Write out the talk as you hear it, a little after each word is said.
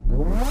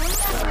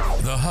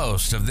The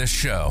host of this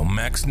show,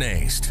 Max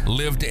Naist,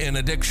 lived in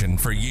addiction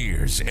for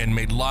years and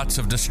made lots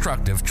of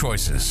destructive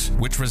choices,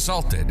 which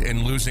resulted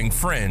in losing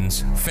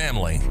friends,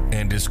 family,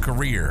 and his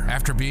career.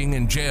 After being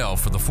in jail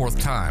for the fourth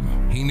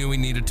time, he knew he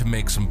needed to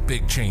make some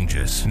big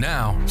changes.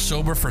 Now,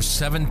 sober for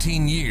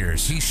 17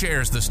 years, he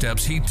shares the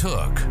steps he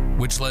took,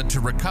 which led to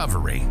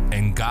recovery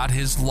and got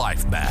his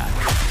life back.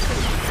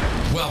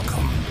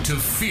 Welcome to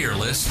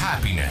Fearless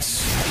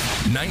Happiness.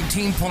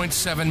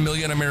 19.7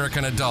 million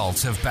American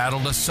adults have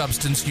battled a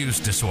substance use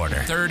disorder.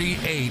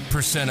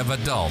 38% of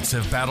adults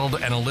have battled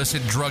an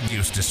illicit drug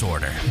use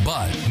disorder.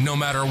 But no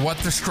matter what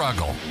the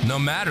struggle, no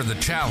matter the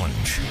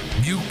challenge,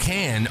 you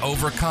can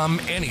overcome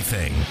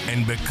anything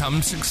and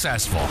become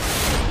successful.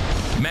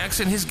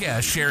 Max and his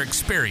guests share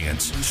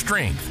experience,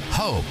 strength,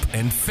 hope,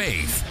 and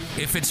faith.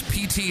 If it's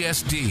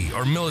PTSD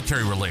or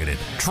military related,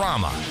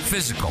 trauma,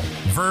 physical,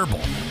 verbal,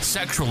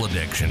 sexual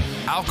addiction,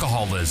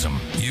 alcoholism,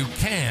 you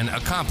can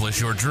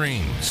accomplish your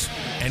dreams.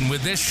 And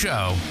with this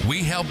show,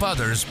 we help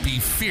others be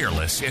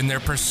fearless in their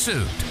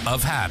pursuit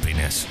of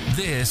happiness.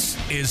 This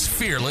is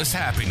Fearless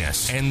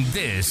Happiness, and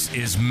this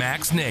is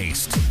Max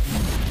Naist.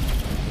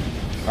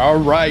 All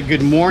right.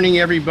 Good morning,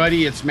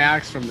 everybody. It's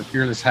Max from the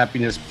Fearless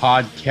Happiness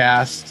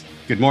Podcast.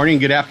 Good morning,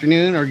 good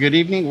afternoon, or good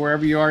evening,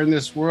 wherever you are in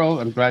this world.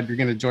 I'm glad you're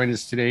going to join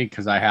us today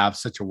because I have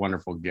such a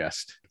wonderful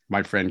guest,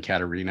 my friend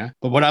Katerina.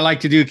 But what I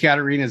like to do,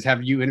 Katerina, is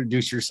have you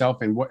introduce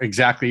yourself and what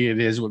exactly it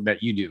is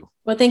that you do.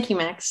 Well, thank you,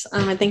 Max.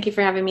 And thank you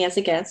for having me as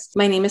a guest.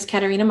 My name is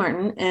Katerina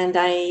Martin, and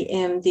I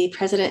am the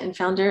president and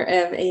founder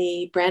of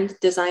a brand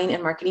design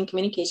and marketing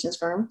communications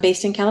firm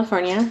based in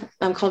California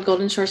called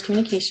Golden Shores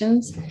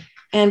Communications.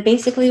 And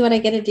basically what I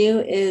get to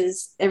do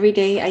is every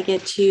day I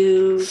get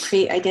to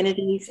create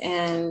identities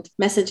and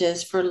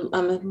messages for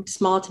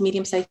small to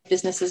medium-sized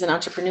businesses and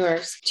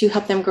entrepreneurs to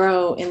help them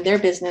grow in their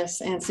business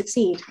and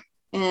succeed.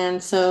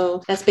 And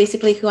so that's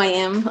basically who I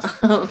am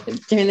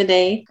during the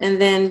day.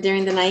 And then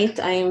during the night,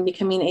 I am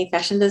becoming a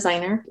fashion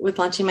designer with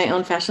launching my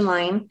own fashion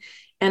line,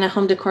 and a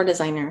home decor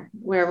designer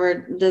where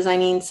we're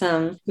designing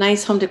some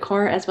nice home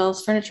decor as well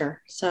as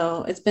furniture.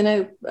 So it's been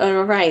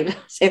a ride,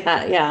 say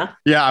that. Yeah.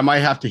 Yeah. I might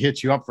have to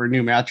hit you up for a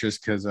new mattress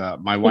because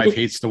my wife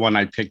hates the one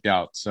I picked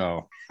out.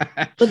 So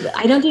but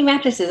I don't do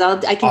mattresses.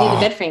 I can do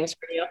the bed frames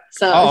for you.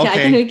 So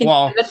okay. we can do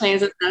the bed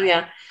frames and stuff.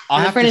 Yeah. I'll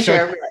have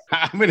furniture.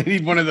 I'm going to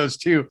need one of those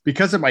too.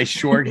 Because of my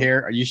short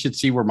hair, you should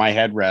see where my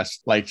head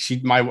rests. Like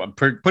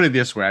put it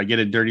this way, I get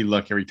a dirty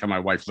look every time my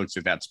wife looks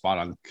at that spot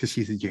on, because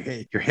she says,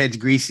 your head's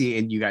greasy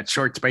and you got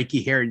short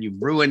spiky hair and you've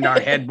ruined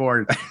our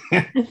headboard.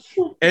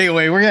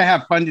 Anyway, we're going to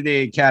have fun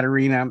today,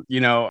 Katerina.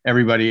 You know,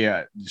 everybody,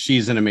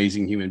 she's an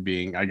amazing human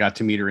being. I got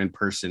to meet her in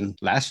person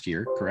last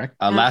year, correct?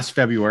 Last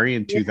February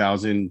in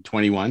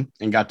 2021,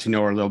 and got to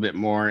know her a little bit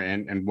more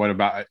and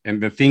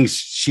the things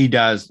she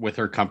does with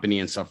her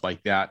company and stuff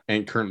like that.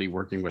 And currently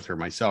working with her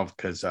myself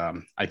because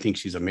I think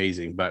she's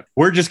amazing. But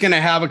we're just going to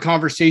have a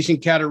conversation,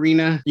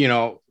 Katerina. You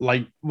know,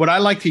 like what I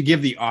like to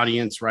give the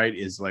audience, right,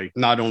 is like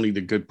not only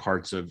the good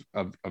parts of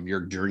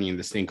your journey in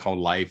this thing called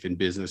life and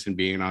business and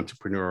being an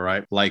entrepreneur,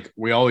 right? Like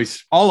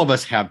all of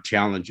us have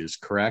challenges,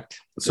 correct?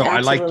 So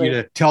I'd like you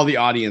to tell the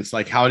audience,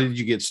 like, how did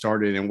you get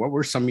started and what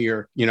were some of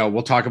your,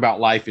 we'll talk about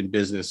life and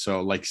business.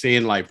 So like say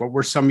in life, what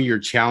were some of your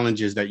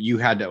challenges that you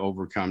had to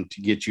overcome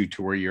to get you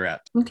to where you're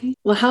at? Okay.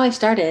 Well, how I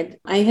started,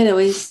 I had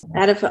always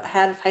out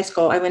of high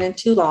school, I went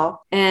into law,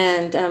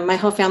 and my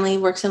whole family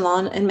works in law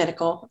and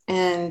medical,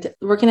 and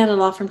working at a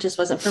law firm just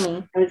wasn't for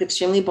me. I was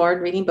extremely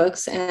bored reading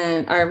books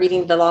or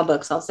reading the law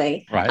books, I'll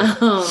say. Right.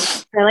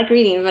 I like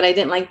reading, but I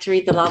didn't like to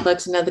read the law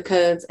books and know the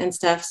codes and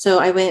stuff. So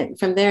I went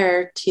from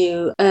there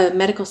to a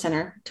medical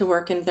center to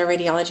work in the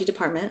radiology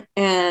department.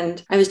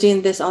 And I was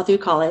doing this all through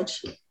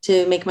college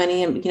to make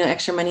money and,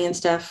 extra money and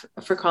stuff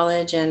for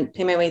college and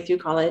pay my way through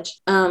college.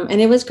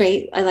 And it was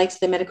great. I liked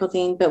the medical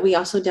thing, but we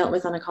also dealt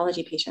with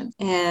oncology patients.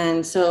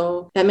 And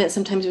so that meant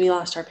sometimes we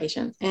lost our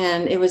patients,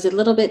 and it was a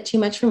little bit too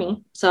much for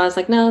me. So I was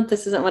like, no,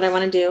 this isn't what I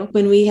want to do.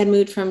 When we had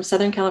moved from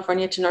Southern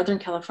California to Northern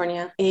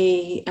California,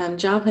 a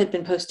job had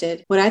been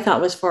posted, what I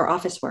thought was for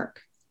office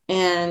work.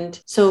 And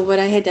so what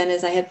I had done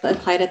is I had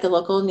applied at the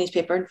local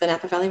newspaper, the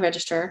Napa Valley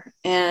Register,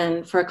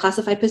 and for a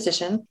classified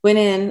position, went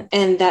in,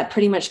 and that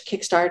pretty much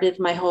kickstarted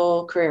my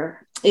whole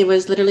career. It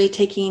was literally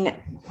taking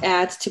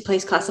ads to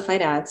place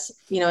classified ads,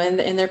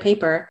 in their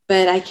paper.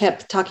 But I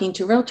kept talking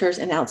to realtors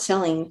and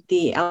outselling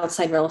the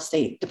outside real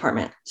estate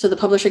department. So the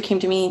publisher came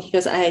to me and he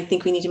goes, I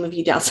think we need to move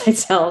you to outside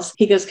sales.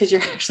 He goes,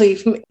 you're actually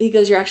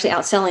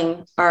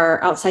outselling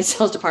our outside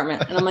sales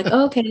department. And I'm like,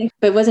 oh, okay.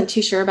 But wasn't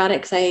too sure about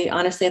it because I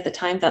honestly, at the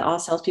time, thought all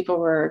salespeople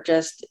were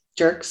just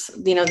jerks.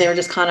 They were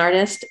just con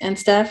artists and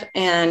stuff.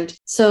 And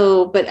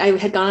so, but I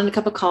had gone on a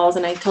couple of calls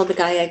and I told the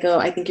guy,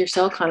 I think you're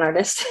still a con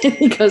artist.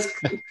 He goes,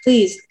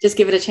 please just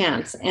give it a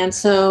chance. And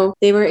so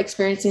they were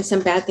experiencing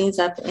some bad things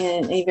up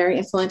in a very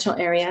influential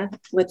area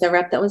with the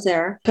rep that was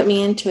there, put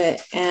me into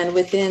it. And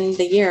within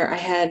the year, I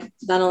had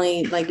not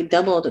only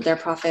doubled their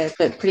profit,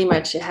 but pretty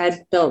much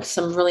had built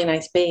some really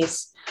nice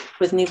base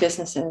with new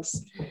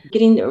businesses.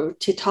 Getting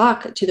to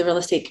talk to the real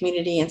estate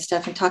community and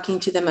stuff and talking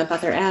to them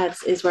about their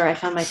ads is where I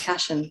found my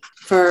passion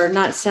for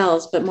not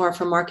sales, but more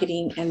for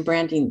marketing and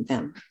branding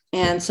them.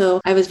 And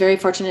so I was very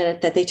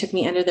fortunate that they took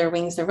me under their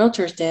wings, the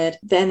realtors did.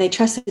 Then they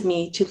trusted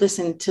me to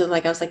listen to,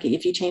 like, I was like,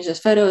 if you change this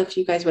photo, if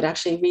you guys would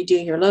actually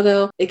redo your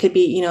logo, it could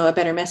be, you know, a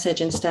better message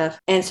and stuff.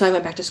 And so I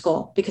went back to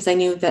school because I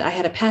knew that I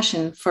had a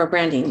passion for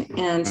branding.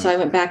 And so I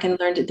went back and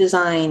learned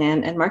design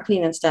and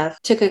marketing and stuff.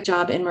 Took a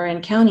job in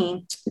Marin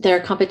County.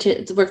 Their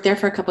competition, worked there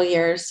for a couple of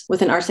years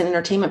with an arts and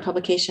entertainment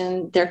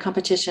publication. Their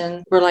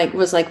competition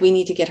was like, we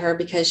need to get her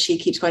because she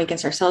keeps going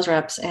against our sales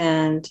reps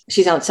and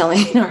she's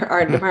outselling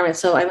our department.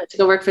 So I went to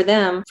go work for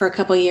them for a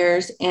couple of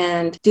years,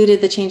 and due to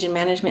the change in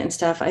management and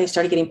stuff, I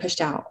started getting pushed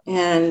out.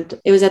 And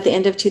it was at the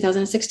end of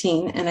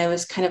 2016, and I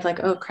was kind of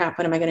like, oh crap,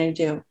 what am I going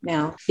to do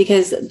now?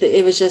 Because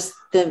it was just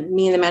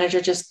me and the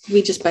manager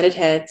we just butted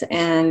heads,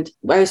 and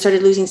I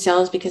started losing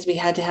sales because we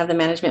had to have the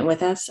management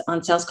with us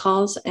on sales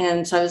calls,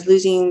 and so I was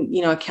losing,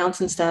 you know,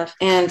 accounts and stuff.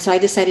 And so I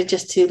decided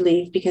just to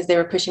leave because they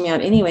were pushing me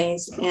out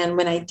anyways. And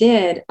when I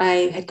did,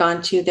 I had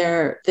gone to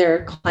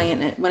their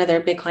client, one of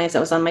their big clients that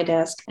was on my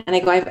desk, and I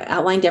go, I've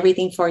outlined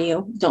everything for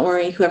you. Don't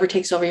worry, whoever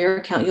takes over your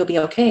account, you'll be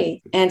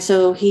okay. And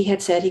so he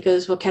had said, he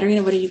goes, well,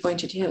 Katerina, what are you going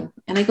to do?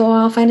 And I go, well,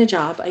 I'll find a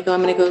job. I go,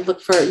 I'm going to go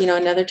look for, you know,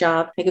 another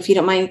job. I go, if you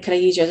don't mind, could I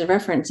use you as a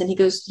reference? And he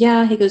goes,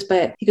 yeah. He goes,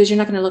 you're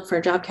not going to look for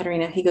a job,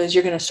 Katerina. He goes,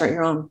 you're going to start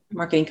your own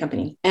marketing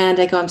company. And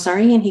I go, I'm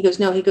sorry. And he goes,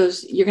 no, he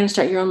goes, you're going to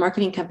start your own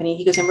marketing company.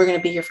 He goes, and we're going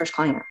to be your first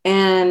client.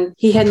 And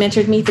he had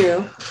mentored me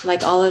through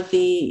like all of the,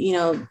 you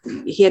know,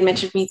 he had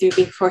mentored me through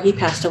before he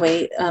passed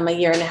away a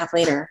year and a half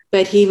later.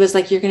 But he was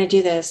like, you're going to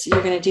do this.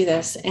 You're going to do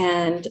this.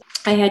 And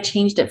I had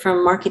changed it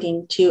from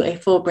marketing to a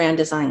full brand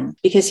design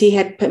because he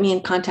had put me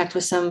in contact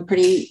with some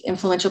pretty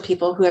influential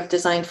people who have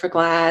designed for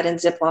Glad and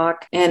Ziploc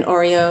and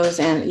Oreos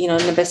and, you know,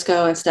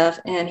 Nabisco and stuff.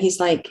 And he's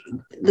like,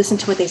 listen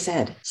to what they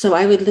said. So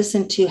I would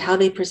listen to how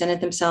they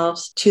presented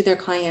themselves to their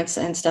clients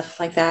and stuff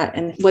like that,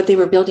 and what they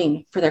were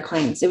building for their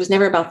clients. It was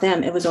never about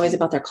them. It was always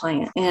about their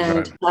client.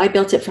 And I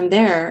built it from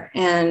there,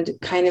 and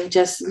kind of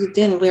just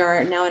then we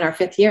are now in our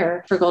 5th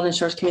year for Golden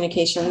Shores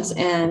Communications,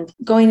 and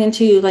going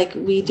into, like,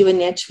 we do a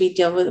niche.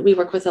 We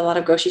work with a lot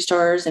of grocery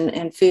stores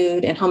and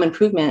food and home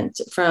improvement,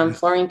 from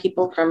flooring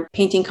people, from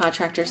painting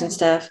contractors and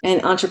stuff,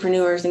 and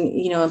entrepreneurs and,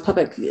 you know, and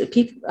public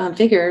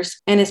figures.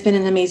 And it's been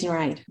an amazing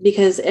ride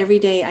because every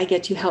day I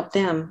get to help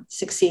them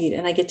succeed,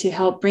 and I get to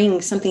help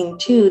bring something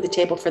to the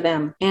table for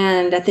them.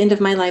 And at the end of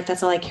my life,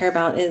 that's all I care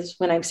about, is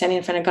when I'm standing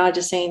in front of God,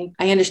 just saying,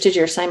 I understood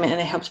your assignment and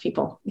I helped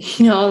people,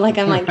 you know, like,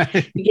 I'm like,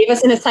 you gave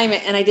us an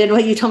assignment and I did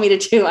what you told me to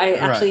do. I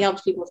actually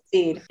helped people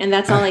succeed. And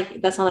that's all I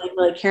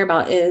really care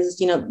about is,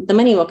 you know, the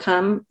money will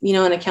come, you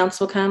know, and accounts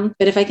will come.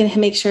 But if I can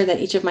make sure that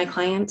each of my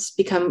clients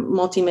become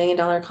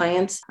multi-million-dollar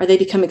clients, or they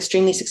become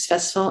extremely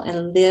successful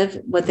and live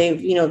what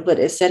they've, you know, what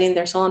is setting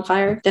their soul on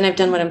fire, then I've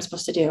done what I'm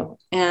supposed to do.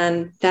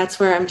 And that's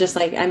where I'm just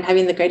like, I'm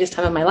having the greatest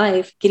time of my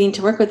life getting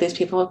to work with these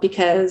people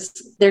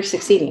because they're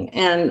succeeding.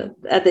 And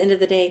at the end of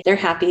the day, they're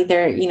happy.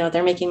 They're, you know,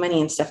 they're making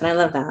money and stuff. And I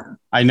love that.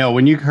 I know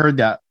when you heard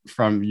that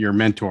from your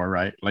mentor,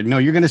 right? Like, no,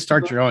 you're going to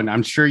start your own.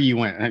 I'm sure you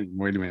went, hey,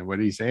 wait a minute, what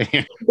did he say?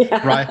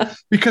 Yeah. Right.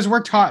 Because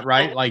we're taught,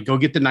 right? Like, go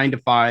get the 9 to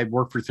 5,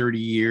 work for 30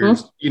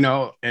 years, you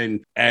know,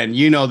 and,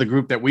 you know, the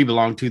group that we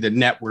belong to, the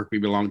network we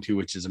belong to,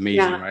 which is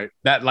amazing, right?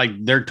 That, like,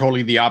 they're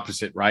totally the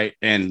opposite, right?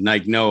 And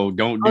like, no,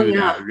 don't do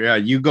that. Yeah.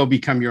 You go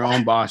become your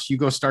own boss. You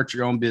go start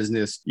your own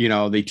business. You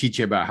know, they teach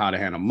you about how to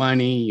handle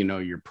money, you know,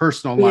 your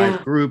personal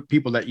life, group,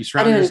 people that you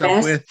surround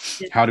yourself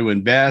with, how to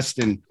invest,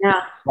 and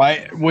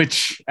right.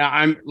 Which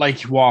I'm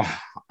like, well,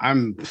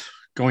 I'm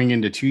going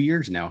into 2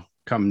 years now,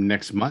 come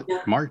next month,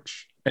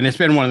 March. And it's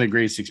been one of the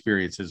greatest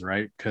experiences,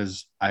 right?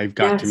 Because I've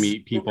got to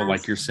meet people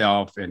like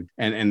yourself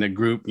and the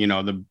group, you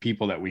know, the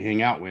people that we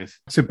hang out with.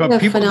 So,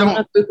 but people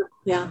don't.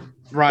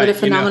 Right. What a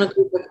phenomenal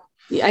group.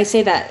 I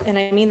say that, and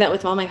I mean that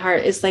with all my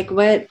heart, is like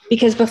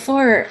because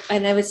before,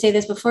 and I would say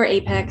this before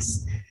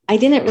Apex, I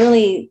didn't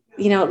really,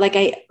 you know,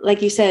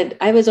 like you said,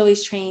 I was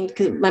always trained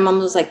because my mom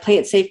was like, play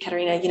it safe,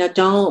 Katerina, you know,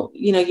 don't,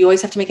 you know, you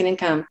always have to make an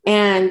income.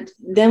 And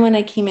then when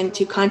I came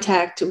into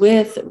contact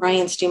with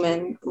Ryan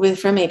Stewman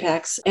from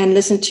Apex and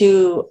listened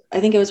to, I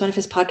think it was one of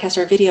his podcasts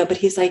or a video, but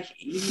he's like,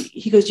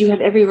 he goes, you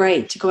have every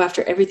right to go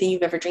after everything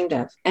you've ever dreamed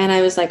of. And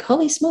I was like,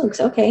 holy smokes.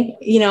 Okay.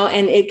 You know,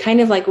 and it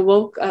kind of like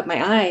woke up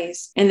my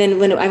eyes. And then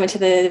when I went to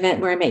the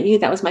event where I met you,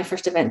 that was my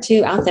first event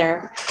too, out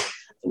there.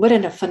 What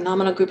a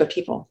phenomenal group of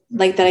people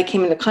like that I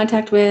came into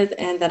contact with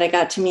and that I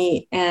got to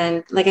meet.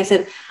 And like I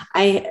said,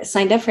 I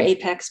signed up for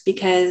Apex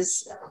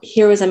because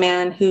here was a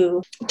man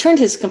who turned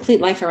his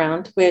complete life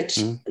around, which,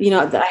 you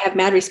know, I have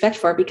mad respect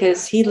for,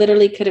 because he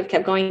literally could have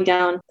kept going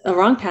down a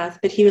wrong path,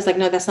 but he was like,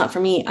 no, that's not for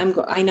me.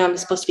 I know I'm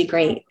supposed to be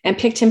great, and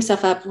picked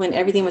himself up when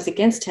everything was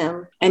against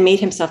him and made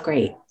himself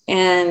great.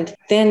 And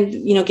then,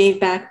 you know, gave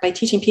back by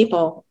teaching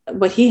people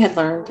what he had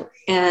learned.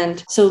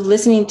 And so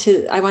knowing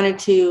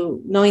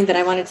that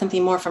I wanted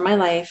something more for my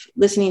life,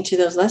 listening to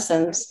those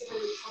lessons,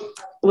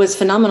 was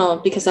phenomenal,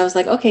 because I was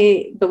like,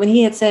 okay, but when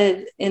he had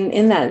said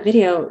in that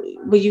video,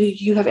 well,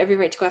 you have every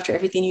right to go after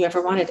everything you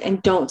ever wanted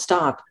and don't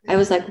stop. I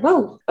was like,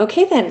 whoa,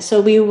 okay then. So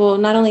we will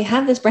not only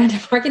have this brand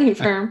and marketing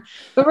firm,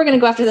 but we're going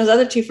to go after those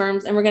other two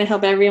firms, and we're going to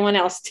help everyone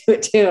else do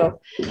it too.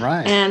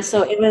 Right. And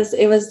so it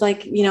was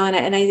like,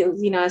 and I,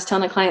 I was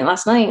telling a client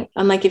last night,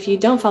 I'm like, if you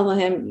don't follow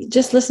him,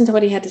 just listen to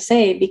what he had to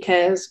say,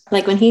 because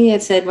like when he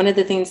had said, one of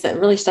the things that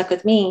really stuck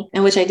with me,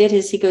 and which I did,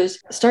 is he goes,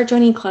 start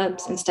joining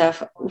clubs and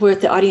stuff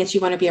with the audience you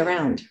want to be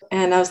around.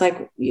 And I was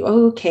like,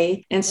 oh,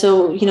 okay. And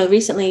so,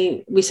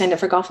 recently we signed up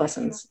for golf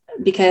lessons,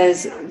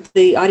 because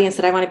the audience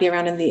that I want to be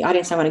around and the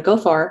audience I want to go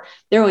for,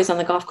 they're always on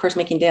the golf course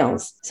making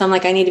deals. So I'm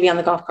like, I need to be on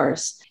the golf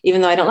course.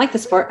 Even though I don't like the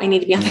sport, I need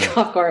to be on the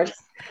golf course.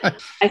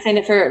 I signed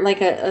up for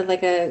like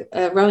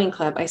a rowing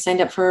club. I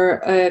signed up for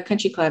a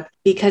country club,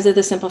 because of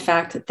the simple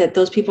fact that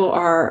those people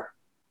are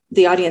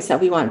the audience that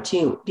we want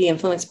to be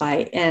influenced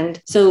by. And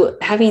so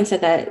having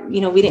said that, I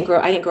didn't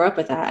grow up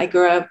with that. I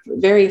grew up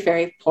very,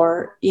 very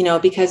poor,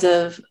 because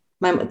of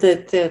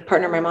the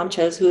partner my mom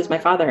chose, who is my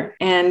father,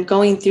 and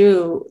going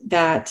through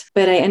that.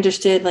 But I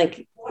understood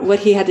like what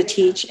he had to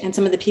teach, and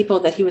some of the people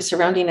that he was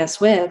surrounding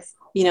us with,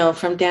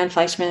 from Dan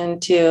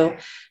Fleischman to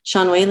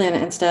Sean Whalen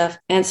and stuff,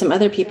 and some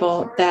other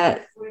people,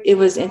 that it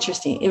was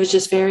interesting. It was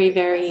just very,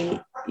 very,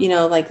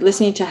 like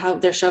listening to how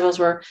their struggles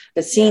were,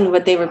 but seeing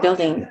what they were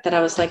building, that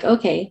I was like,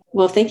 okay,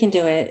 well, if they can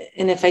do it,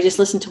 and if I just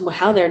listen to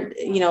how they're,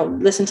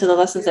 listen to the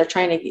lessons they're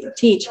trying to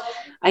teach,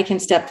 I can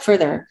step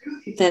further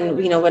than,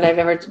 what I've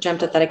ever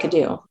dreamt of that I could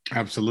do.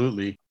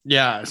 Absolutely.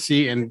 Yeah.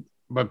 See,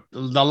 but a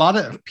lot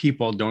of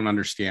people don't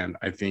understand.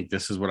 I think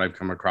this is what I've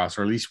come across,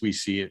 or at least we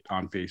see it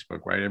on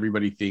Facebook, right?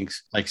 Everybody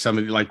thinks like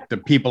like the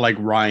people like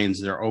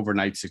Ryan's, they're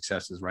overnight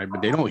successes, right?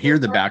 But they don't hear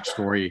the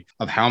backstory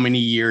of how many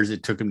years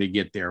it took them to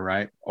get there,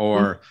 right?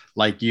 Or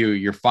like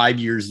you're 5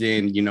 years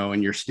in,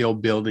 and you're still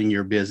building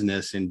your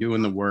business and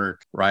doing the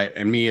work, right?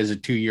 And me as a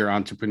 2-year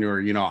entrepreneur,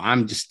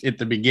 I'm just at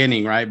the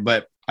beginning, right?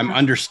 But I'm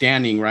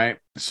understanding, right?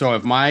 So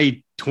if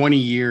my 20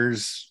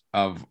 years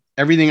of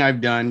everything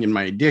I've done in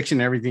my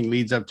addiction, everything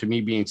leads up to me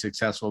being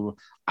successful,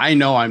 I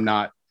know I'm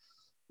not,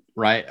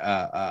 right,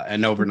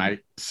 an overnight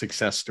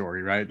success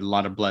story, right? A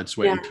lot of blood,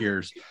 sweat, and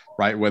tears,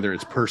 right? Whether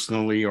it's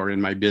personally or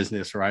in my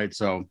business, right?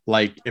 So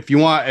like, if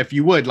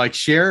you would like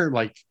share,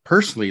 like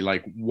personally,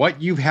 like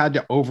what you've had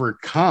to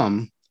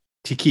overcome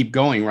to keep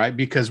going, right?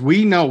 Because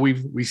we know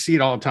we see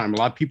it all the time. A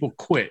lot of people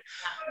quit.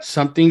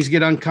 Some things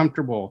get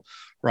uncomfortable,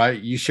 right?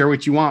 You share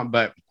what you want,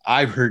 but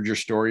I've heard your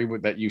story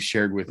that you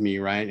shared with me,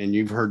 right? And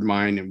you've heard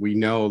mine, and we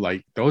know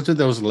like those are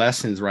those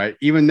lessons, right?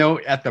 Even though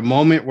at the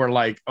moment we're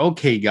like,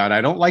 okay, God, I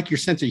don't like your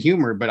sense of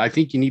humor, but I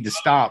think you need to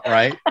stop,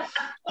 right?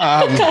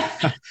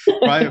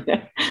 Right.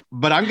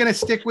 But I'm going to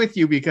stick with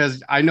you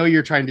because I know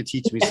you're trying to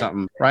teach me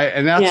something, right?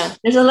 And that's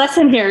there's a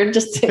lesson here.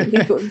 Just don't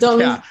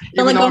let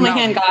go of my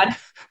hand, God.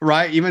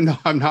 Right. Even though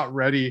I'm not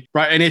ready.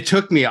 Right. And it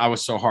took me, I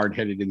was so hard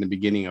headed in the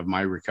beginning of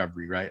my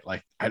recovery, right?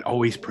 Like I'd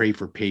always pray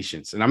for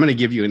patience. And I'm going to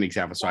give you an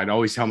example. So I'd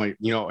always tell my,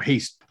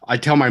 hey, I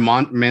tell my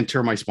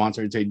mentor, my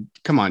sponsor, I'd say,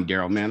 come on,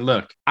 Daryl, man,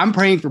 look, I'm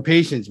praying for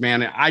patience,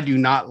 man. And I do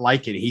not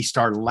like it. He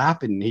started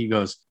laughing and he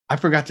goes, I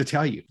forgot to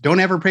tell you,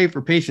 don't ever pray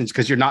for patience,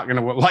 because you're not going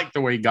to like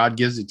the way God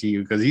gives it to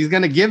you, because he's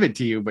going to give it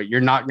to you, but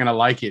you're not going to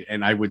like it.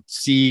 And I would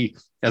see,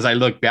 as I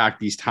look back,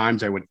 these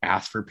times I would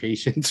ask for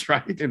patience,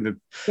 right? And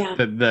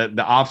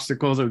the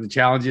obstacles or the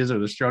challenges or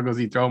the struggles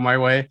he throw my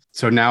way.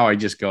 So now I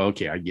just go,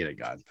 okay, I get it,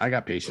 God. I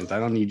got patience. I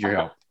don't need your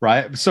help,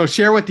 right? So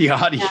share with the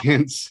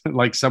audience,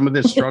 like some of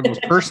the struggles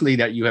personally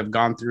that you have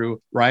gone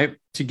through, right?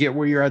 To get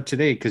where you're at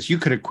today, because you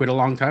could have quit a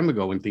long time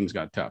ago when things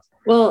got tough.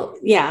 Well,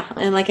 yeah.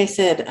 And like I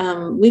said,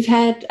 we've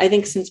had, I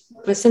think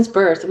since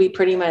birth, we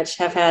pretty much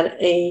have had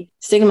a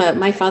stigma.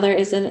 My father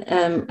is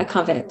a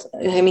convict.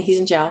 I mean, he's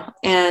in jail,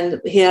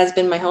 and he has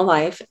been my whole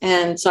life.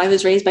 And so I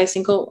was raised by a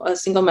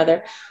single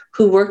mother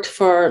who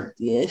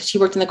she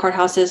worked in the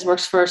courthouses,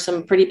 works for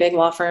some pretty big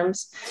law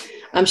firms.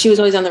 She was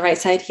always on the right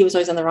side. He was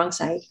always on the wrong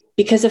side.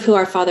 Because of who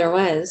our father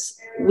was,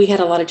 we had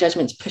a lot of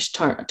judgments pushed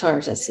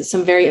towards us,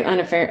 some very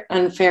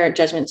unfair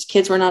judgments.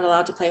 Kids were not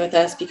allowed to play with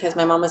us because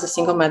my mom was a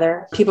single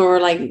mother. People were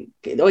like,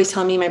 always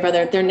telling me, my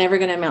brother, they're never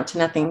going to amount to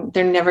nothing.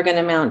 They're never going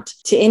to amount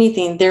to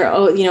anything.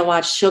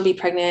 Watch, she'll be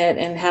pregnant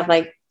and have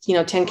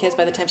 10 kids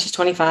by the time she's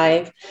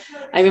 25.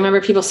 I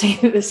remember people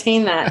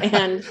saying that.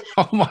 And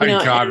oh my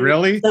God,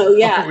 really? So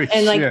yeah. Holy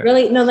and shit.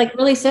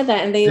 really said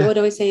that. And they would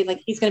always say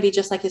he's going to be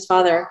just like his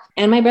father.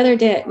 And my brother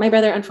did. My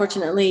brother,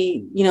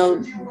 unfortunately,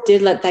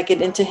 did let that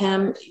get into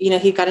him.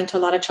 He got into a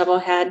lot of trouble,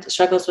 had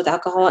struggles with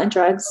alcohol and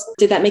drugs.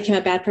 Did that make him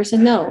a bad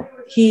person? No.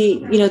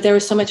 He, there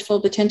was so much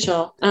full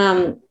potential.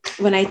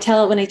 When I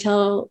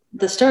tell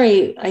the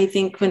story, I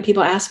think when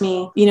people ask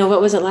me,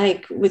 what was it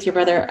like with your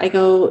brother? I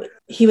go,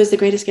 he was the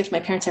greatest gift my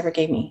parents ever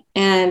gave me.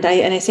 And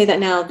I say that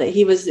now, that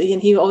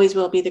he always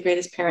will be the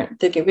greatest parent,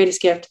 the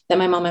greatest gift that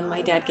my mom and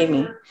my dad gave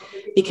me,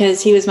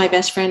 because he was my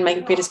best friend, my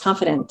greatest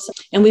confidence.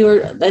 And we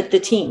were the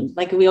team,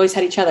 we always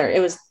had each other.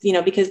 It was,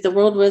 because the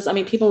world was,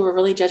 people were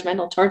really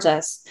judgmental towards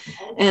us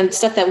and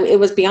stuff that it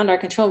was beyond our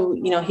control.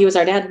 He was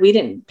our dad. We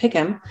didn't pick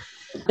him.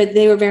 but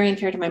they were very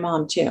unfair to my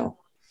mom too,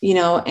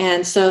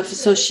 and so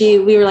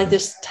we were like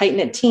this tight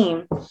knit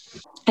team.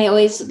 I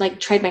always like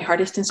tried my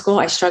hardest in school.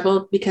 I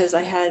struggled because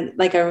I had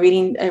like a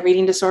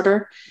reading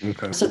disorder.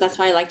 Okay. So that's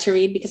why I like to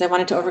read, because I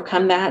wanted to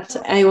overcome that.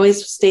 I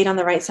always stayed on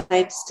the right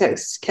side,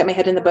 kept my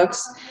head in the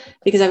books,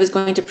 because I was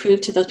going to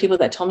prove to those people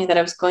that told me that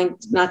I was going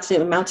not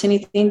to amount to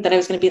anything, that I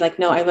was going to be like,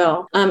 no, I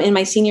will. In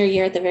my senior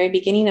year, at the very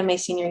beginning of my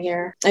senior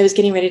year, I was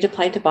getting ready to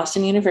apply to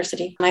Boston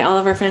University. All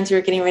of our friends were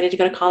getting ready to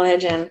go to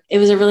college, and it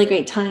was a really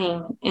great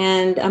time.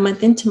 And a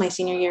month into my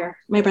senior year,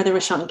 my brother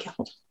was shot and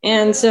killed.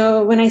 And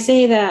so when I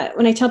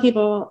tell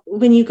people,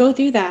 when you go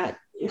through that,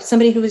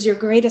 somebody who was your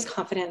greatest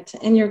confidant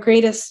and your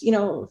greatest,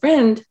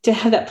 friend, to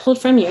have that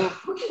pulled from you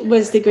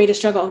was the greatest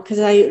struggle, because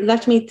it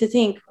left me to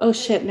think, oh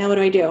shit, now what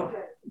do I do?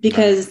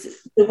 Because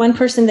the one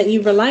person that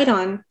you relied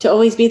on to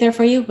always be there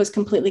for you was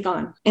completely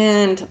gone.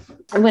 And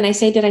when I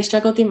say, did I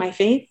struggle through my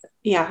faith?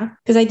 Yeah,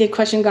 because I did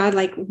question God,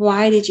 like,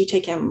 why did you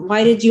take him?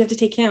 Why did you have to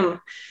take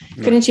him?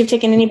 Couldn't you have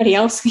taken anybody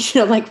else?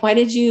 Why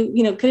did you,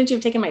 couldn't you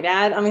have taken my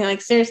dad? I mean,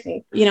 like,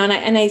 seriously,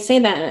 and I say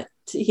that,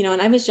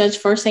 and I was judged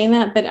for saying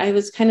that, but I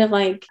was kind of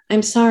like,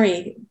 I'm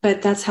sorry,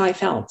 but that's how I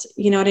felt.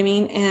 You know what I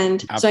mean?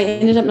 And Absolutely. So I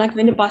ended up not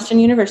going to Boston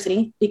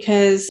University,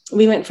 because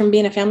we went from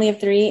being a family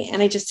of 3,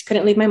 and I just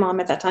couldn't leave my mom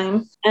at that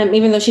time.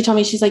 Even though she told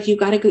me, she's like, you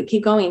got to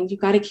keep going. You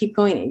got to keep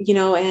going,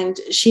 and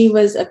she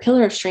was a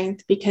pillar of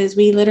strength, because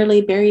we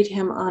literally buried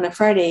him on a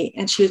Friday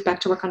and she was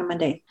back to work on a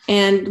Monday.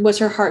 And was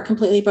her heart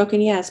completely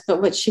broken? Yes.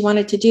 But what she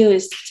wanted to do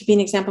is to be an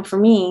example for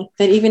me,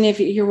 that even if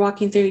you're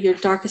walking through your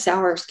darkest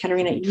hours,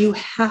 Katarina, you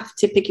have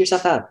to pick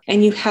yourself up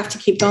and you have to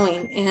keep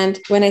going. And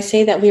when I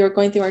say that we were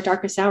going through our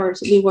darkest hours,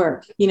 we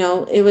were,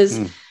 it was,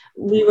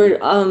 we were,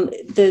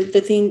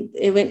 the thing,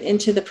 it went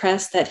into the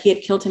press that he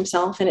had killed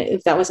himself. And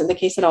if that wasn't the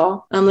case at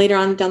all, later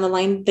on down the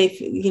line,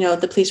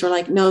 the police were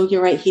like, no,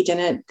 you're right, he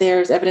didn't.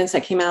 There's evidence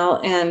that came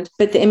out,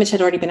 but the image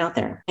had already been out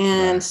there.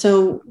 And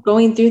so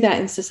going through that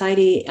in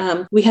society,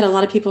 we had a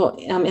lot of people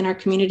in our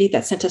community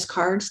that sent us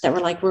cards that were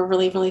like, we're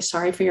really, really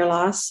sorry for your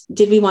loss.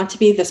 Did we want to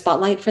be the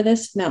spotlight for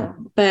this? No.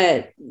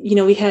 But,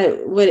 we had,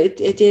 what it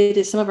did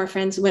is some of our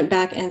friends went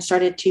back and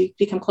started to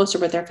become closer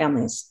with their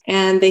families.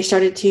 And they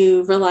started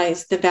to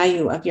realize the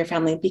value of your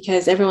family,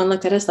 because everyone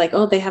looked at us like,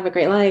 oh, they have a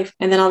great life.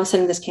 And then all of a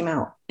sudden this came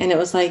out, and it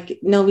was like,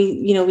 no,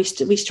 we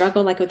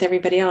struggle like with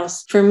everybody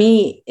else. For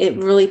me, it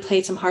really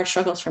played some hard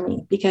struggles for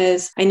me,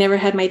 because I never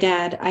had my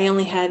dad. I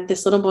only had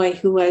this little boy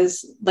who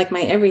was like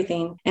my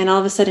everything. And all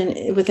of a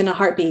sudden, within a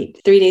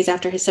heartbeat, 3 days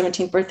after his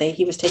 17th birthday,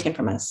 he was taken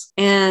from us.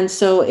 And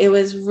so it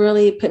was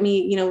really put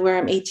me, where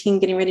I'm 18,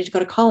 getting ready to go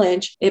to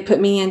college, it put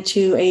me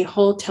into a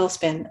whole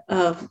tailspin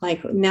of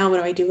like, now what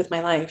do I do with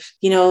my life?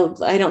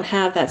 I don't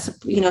have that,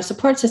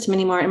 support system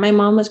anymore. And my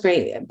mom was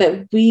great,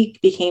 but we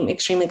became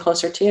extremely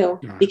closer too,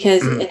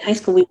 because in high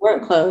school we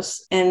weren't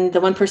close. And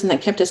the one person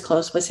that kept us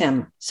close was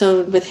him.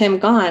 So with him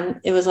gone,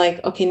 it was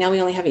like, okay, now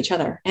we only have each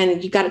other,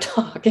 and you got to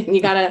talk, and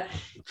you got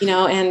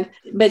to,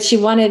 but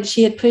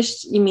she had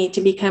pushed me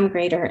to become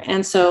greater.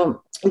 And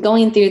so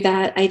going through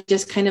that, I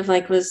just kind of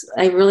like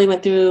I really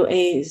went through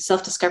a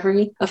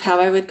self-discovery of how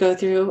I would go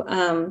through.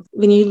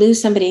 When you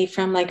lose somebody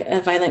from like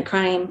a violent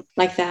crime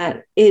like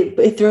that,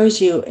 it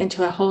throws you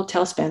into a whole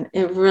tailspin.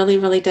 It really,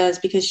 really does,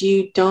 because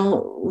you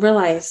don't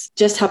realize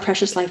just how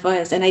precious life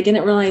was. And I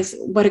didn't realize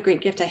what a great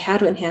gift I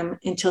had with him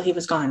until he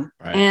was gone.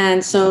 Right.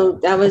 And so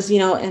that was,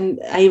 and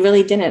I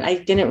really didn't. I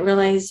didn't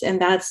realize. And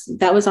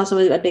that was also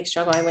a big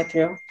struggle I went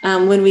through.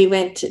 When we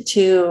went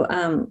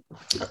to,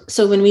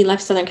 so when we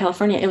left Southern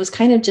California, it was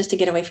kind of just to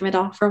get away from it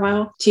all for a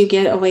while, to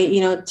get away,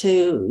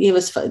 it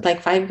was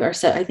like 5 or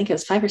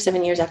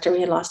 7 years after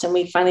we had lost him,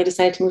 we finally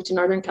decided to move to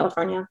Northern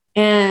California,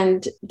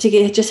 and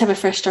to just have a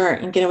fresh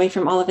start and get away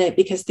from all of it,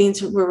 because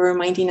things were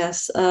reminding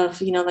us of,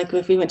 like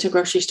if we went to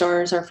grocery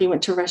stores or if we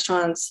went to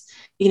restaurants,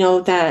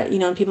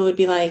 and people would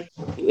be like,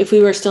 if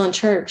we were still in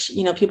church,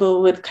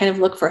 people would kind of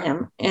look for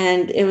him.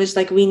 And it was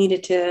like, we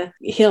needed to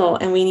heal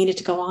and we needed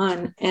to go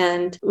on.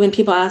 And when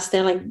people ask,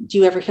 they're like, do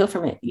you ever heal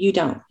from it? You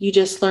don't. You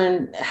just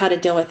learn how to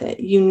deal with it.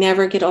 You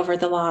never get over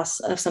the loss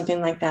of something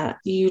like that.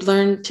 You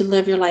learn to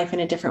live your life in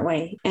a different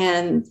way.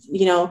 And,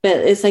 but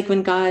it's like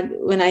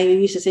when I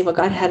used to say, well,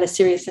 God had a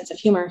serious sense of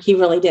humor, he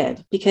really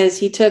did, because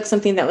he took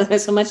something that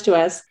was so much to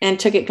us and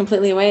took it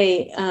completely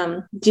away.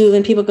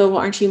 When people go, well,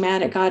 aren't you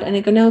mad at God? And I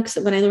go, no, because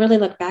when I really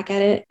look back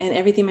at it and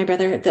everything my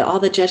brother, all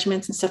the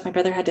judgments and stuff my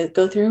brother had to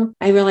go through,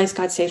 I realized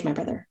God saved my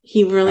brother.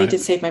 He really did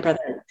save my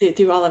brother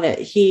through all of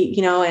it.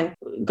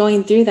 And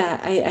going through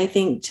that, I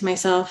think to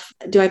myself,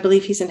 do I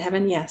believe he's in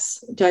heaven?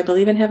 Yes. Do I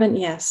believe in heaven?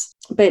 Yes.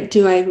 But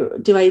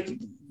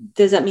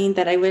does that mean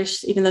that I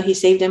wish, even though he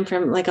saved him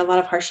from like a lot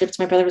of hardships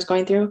my brother was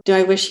going through, do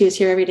I wish he was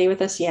here every day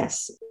with us?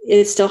 Yes.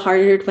 it's still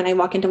hard when I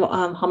walk into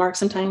Hallmark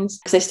sometimes,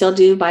 because I still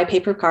do buy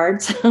paper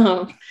cards.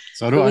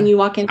 So do I. When you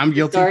walk into I'm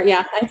guilty. the store,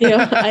 yeah, I do.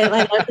 I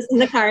love to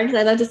send the cards.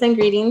 I love to send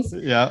greetings.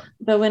 Yeah.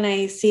 But when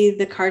I see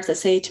the cards that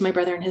say to my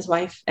brother and his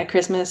wife at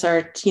Christmas,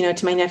 or,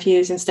 to my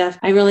nephews and stuff,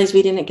 I realize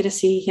we didn't get to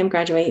see him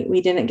graduate.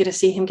 We didn't get to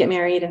see him get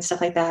married and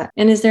stuff like that.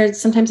 And is there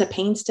sometimes a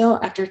pain still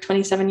after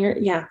 27 years?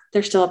 Yeah,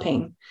 there's still a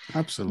pain.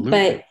 Absolutely.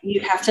 But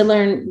you have to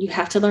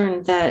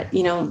learn that,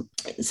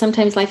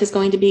 sometimes life is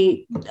going to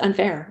be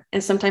unfair,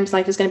 and sometimes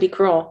life is going to be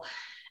cruel.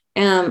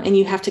 And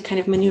you have to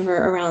kind of maneuver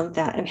around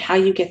that and how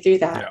you get through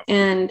that. Yeah.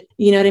 And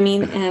you know what I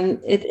mean?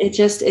 And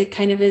it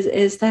kind of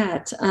is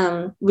that,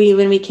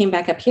 when we came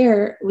back up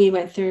here, we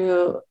went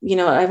through,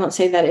 I won't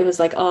say that it was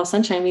like all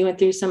sunshine. We went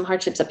through some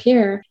hardships up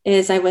here.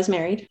 I was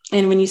married.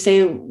 And when you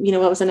say,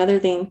 what was another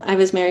thing? I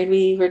was married.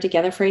 We were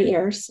together for 8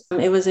 years.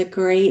 It was a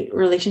great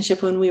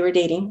relationship when we were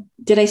dating.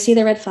 Did I see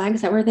the red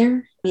flags that were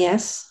there?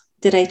 Yes.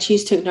 Did I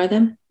choose to ignore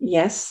them?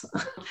 Yes.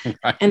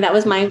 Right. And that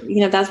was my,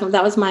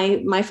 that was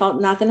my fault,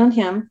 nothing on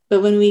him.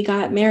 But when we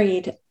got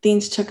married,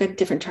 things took a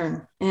different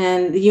turn.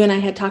 And you and I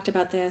had talked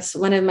about this.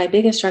 One of my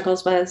biggest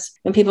struggles was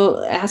when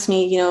people ask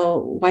me,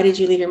 why did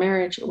you leave your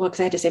marriage? Well,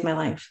 because I had to save my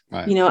life.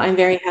 Right. I'm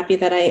very happy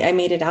that I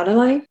made it out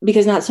alive,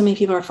 because not so many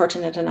people are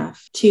fortunate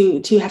enough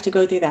to have to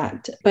go through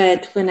that.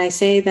 But when I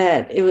say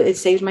that it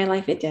saved my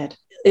life, it did.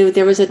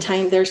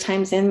 There's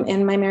times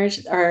in my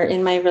marriage or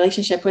in my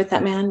relationship with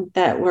that man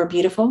that were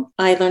beautiful.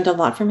 I learned a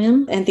lot from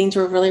him, and things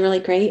were really, really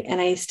great. And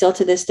I still,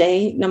 to this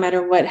day, no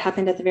matter what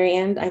happened at the very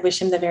end, I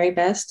wish him the very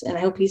best. And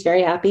I hope he's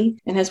very happy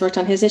and has worked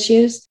on his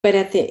issues. But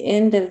at the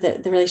end of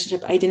the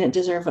relationship, I didn't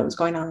deserve what was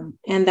going on.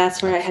 And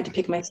that's where I had to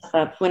pick myself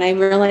up. When I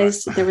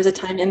realized there was a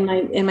time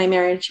in my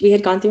marriage, we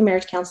had gone through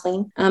marriage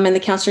counseling. And the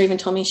counselor even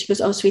told me, she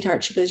goes, "Oh,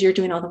 sweetheart," she goes, "you're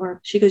doing all the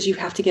work." She goes, "You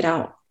have to get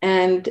out."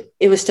 And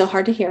it was still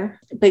hard to hear,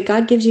 but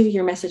God gives you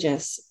your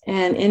messages.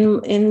 And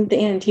in the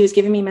end, he was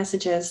giving me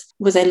messages.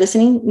 Was I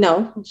listening?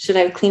 No. Should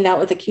I have cleaned out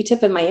with a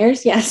Q-tip in my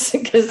ears? Yes,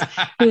 because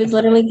he was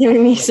literally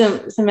giving me some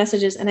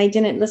messages, and I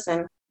didn't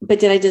listen. But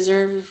did I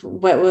deserve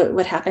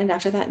what happened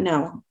after that?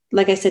 No.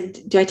 Like I said,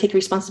 do I take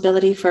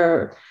responsibility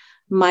for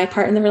my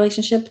part in the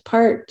relationship,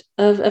 part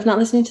of not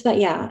listening to that?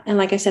 Yeah. And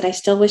like I said, I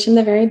still wish him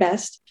the very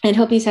best and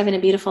hope he's having a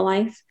beautiful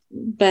life.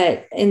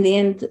 But in the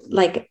end,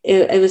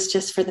 it was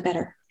just for the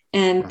better.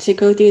 And to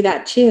go through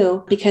that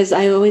too, because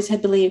I always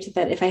had believed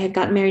that if I had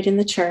gotten married in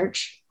the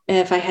church,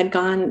 if I had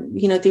gone,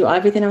 through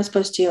everything I was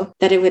supposed to,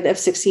 that it would have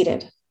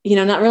succeeded.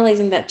 Not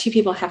realizing that two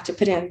people have to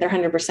put in their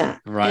 100%.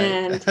 Right.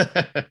 And so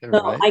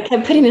right. I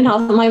kept putting in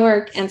all of my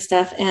work and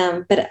stuff.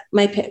 But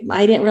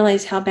I didn't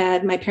realize how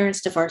bad my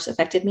parents' divorce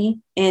affected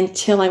me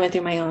until I went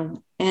through my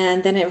own.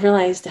 And then I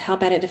realized how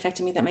bad it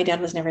affected me that my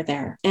dad was never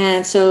there.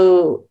 And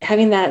so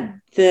having that,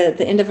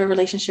 the end of a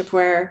relationship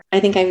where I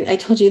think I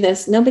told you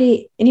this,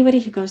 anybody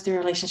who goes through a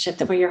relationship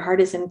that where your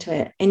heart is into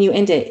it and you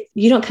end it,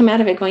 you don't come out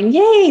of it going,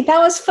 "Yay, that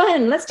was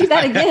fun. Let's do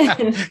that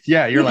again."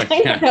 Yeah. You're like,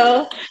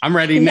 yeah, I'm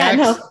ready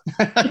next.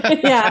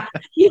 Yeah,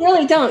 you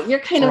really don't. You're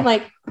kind of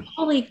like,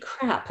 holy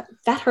crap,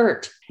 that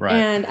hurt. Right.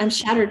 And I'm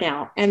shattered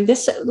now. And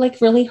this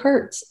really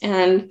hurts.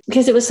 And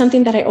because it was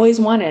something that I always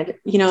wanted,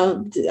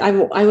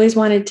 I always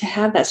wanted to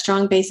have that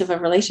strong base of a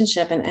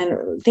relationship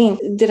and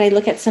thing. Did I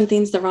look at some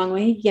things the wrong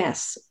way?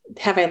 Yes.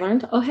 Have I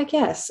learned? Oh, heck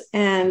yes.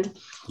 And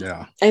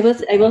yeah, I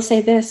will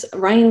say this,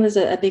 Ryan was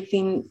a big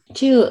thing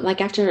too.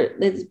 After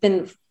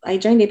I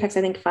joined Apex,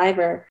 I think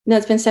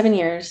it's been 7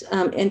 years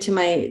into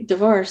my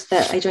divorce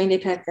that I joined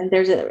Apex, and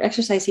there's an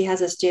exercise he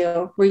has us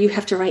do where you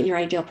have to write your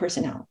ideal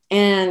person out.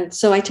 And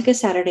so I took a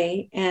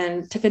Saturday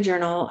and took a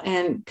journal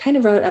and kind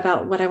of wrote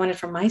about what I wanted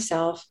for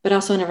myself, but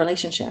also in a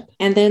relationship.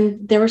 And then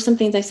there were some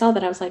things I saw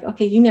that I was like,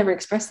 okay, you never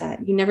expressed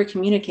that. You never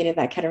communicated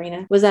that,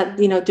 Katarina. Was that,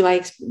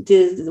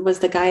 was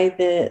the guy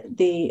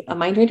a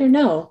mind reader?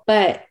 No,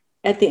 but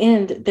at the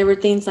end, there were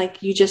things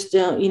like you just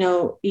don't,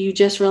 you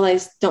just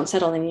realize don't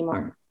settle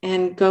anymore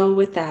and go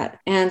with that.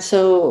 And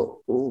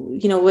so,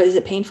 was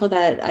it painful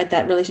that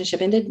that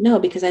relationship ended? No,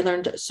 because I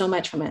learned so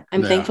much from it.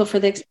 I'm thankful for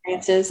the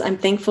experiences. I'm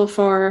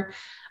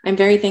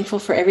very thankful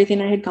for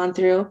everything I had gone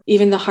through,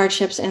 even the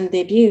hardships and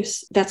the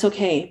abuse. That's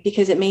okay,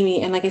 because it made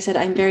me, and like I said,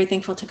 I'm very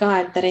thankful to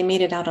God that I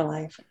made it out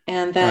alive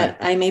and that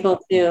I'm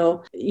able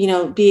to,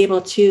 be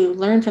able to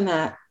learn from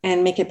that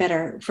and make it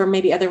better for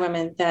maybe other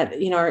women that,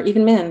 or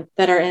even men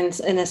that are in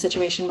a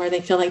situation where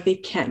they feel like they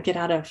can't get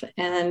out of.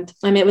 And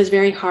it was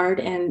very hard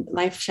and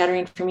life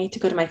shattering for me to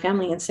go to my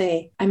family and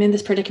say, I'm in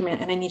this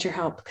predicament and I need your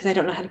help because I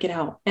don't know how to get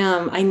out.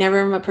 I never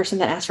am a person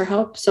that asks for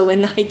help. So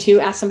when I do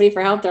ask somebody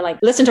for help, they're like,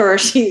 listen to her.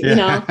 She's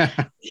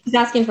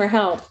asking for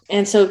help.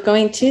 And so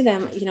going to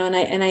them,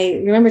 and I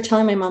remember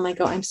telling my mom, I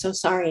go, I'm so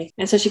sorry.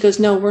 And so she goes,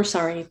 no, we're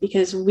sorry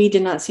because we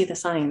did not see the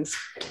signs.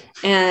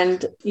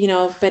 And,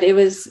 but it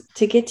was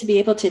to get to be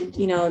able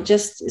to,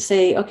 just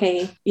say,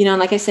 okay, and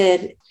like I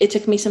said, it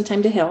took me some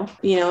time to heal.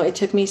 It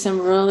took me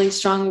some really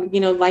strong,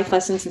 life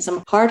lessons and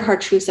some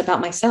hard truths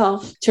about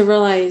myself to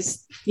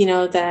realize,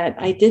 that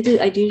I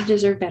do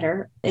deserve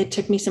better. It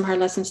took me some hard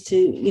lessons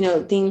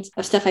to, things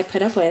of stuff I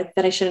put up with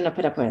that I shouldn't have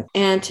put up with,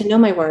 and to know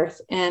my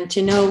worth and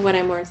to know what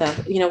I'm worth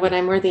of, what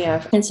I'm worthy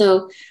of. And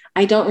so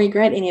I don't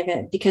regret any of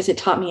it because it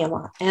taught me a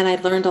lot, and I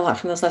learned a lot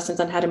from those lessons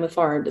on how to move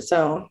forward.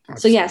 So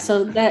that's, like I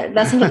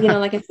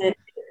said,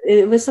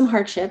 it was some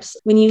hardships.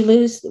 When you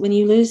lose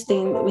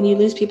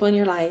people in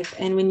your life,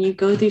 and when you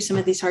go through some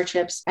of these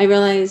hardships, I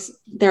realize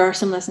there are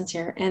some lessons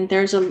here. And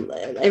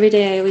every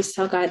day I always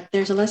tell God,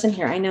 there's a lesson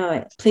here. I know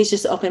it. Please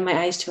just open my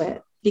eyes to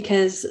it,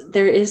 because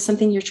there is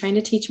something you're trying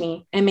to teach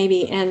me. And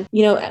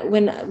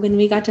when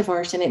we got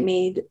divorced,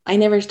 and I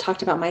never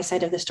talked about my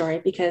side of the story,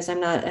 because I'm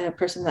not a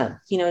person that,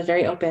 is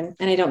very open,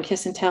 and I don't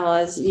kiss and tell,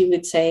 as you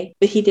would say,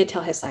 but he did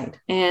tell his side.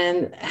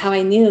 And how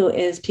I knew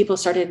is people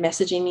started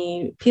messaging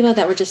me, people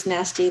that were just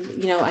nasty.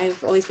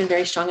 I've always been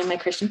very strong in my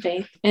Christian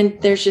faith, and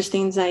there's just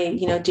things I,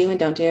 do and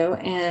don't do.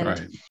 And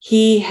right.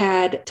 He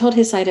had told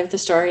his side of the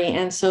story.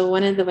 And so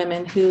one of the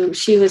women, who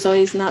she was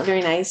always not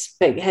very nice,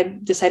 but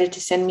had decided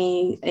to send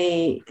me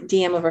a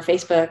DM over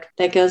Facebook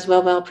that goes,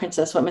 well,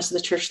 Princess, what must the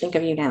church think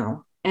of you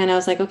now? And I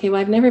was like, okay,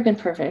 well, I've never been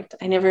perfect.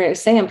 I never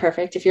say I'm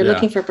perfect. If you're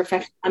looking for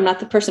perfection, I'm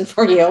not the person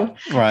for you,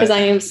 because I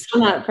am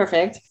still not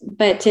perfect.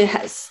 But to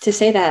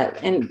say that,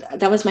 and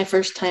that was my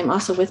first time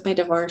also with my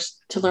divorce,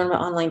 to learn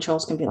what online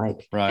trolls can be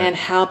like, and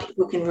how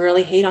people can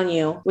really hate on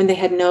you when they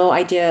had no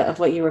idea of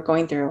what you were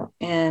going through.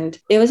 And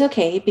it was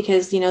okay,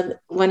 because,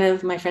 one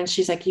of my friends,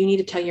 she's like, you need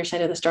to tell your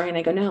side of the story. And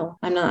I go, no,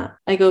 I'm not.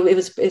 I go,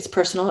 it's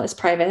personal. It's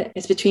private.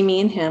 It's between me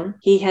and him.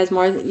 He has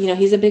more,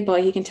 he's a big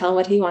boy. He can tell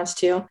what he wants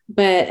to.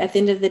 But at the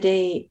end of the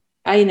day,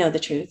 I know the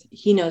truth.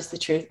 He knows the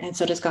truth. And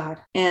so does God.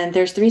 And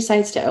there's 3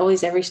 sides to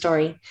always every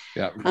story.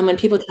 Yeah. When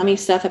people tell me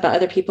stuff about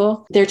other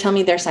people, they're telling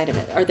me their side of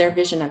it or their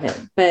vision of it.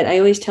 But I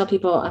always tell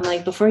people, I'm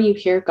like, before you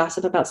hear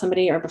gossip about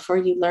somebody, or before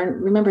you learn,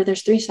 remember,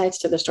 there's 3 sides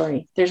to the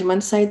story. There's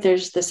one side,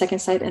 there's the second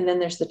side, and then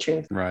there's the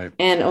truth. Right.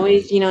 And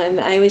always, and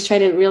I always try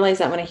to realize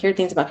that when I hear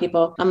things about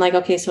people, I'm like,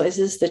 okay, so is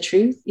this the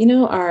truth?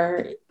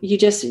 Or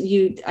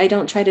I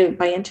don't try to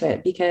buy into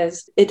it,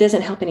 because it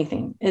doesn't help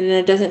anything, and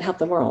it doesn't help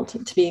the world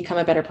to become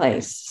a better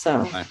place. So.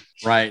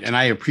 Right. And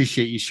I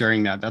appreciate you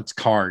sharing that. That's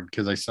hard,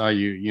 because I saw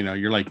you,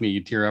 you're like me,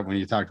 you tear up when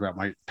you talk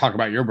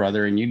about your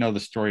brother, and the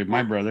story of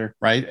my brother.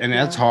 Right. And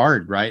that's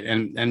hard. Right.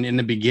 And in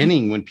the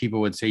beginning, when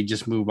people would say,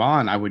 just move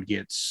on, I would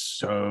get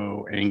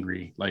so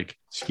angry. Like,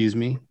 excuse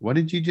me, what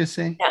did you just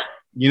say? Yeah.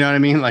 You know what I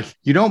mean? Like,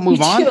 you don't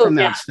move on from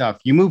that stuff.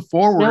 You move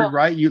forward,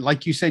 right? You,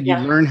 like you said, you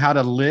learn how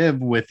to live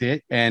with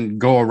it and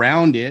go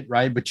around it.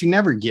 Right. But you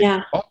never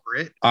get over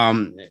it.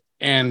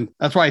 And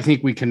that's why I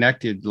think we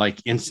connected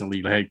like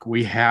instantly. Like,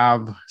 we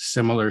have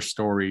similar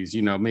stories,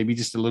 maybe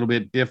just a little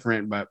bit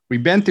different, but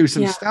we've been through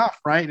some stuff,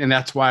 right? And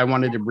that's why I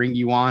wanted to bring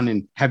you on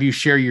and have you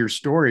share your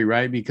story,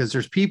 right? Because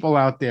there's people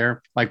out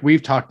there, like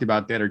we've talked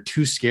about, that are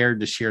too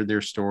scared to share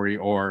their story,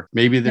 or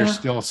maybe they're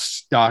still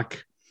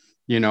stuck,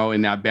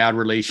 in that bad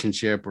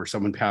relationship, or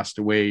someone passed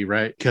away,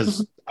 right?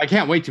 Because I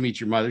can't wait to meet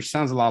your mother. She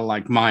sounds a lot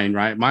like mine,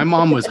 right? My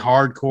mom was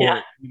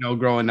hardcore,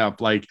 growing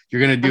up, like,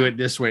 you're going to do it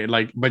this way.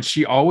 Like, but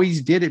she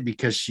always did it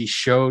because she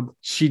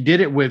did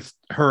it with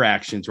her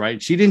actions,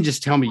 right? She didn't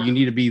just tell me you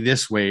need to be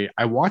this way.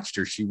 I watched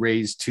her. She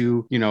raised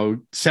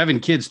 7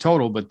 kids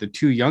total, but the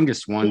 2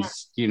 youngest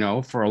ones,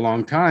 for a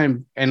long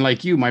time. And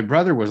like you, my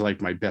brother was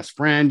like my best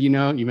friend,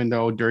 even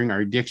though during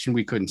our addiction,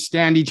 we couldn't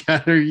stand each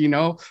other,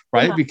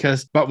 right?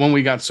 But when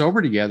we got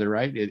sober together,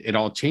 right, it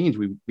all changed.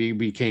 We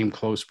became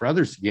close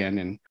brothers again.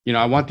 And,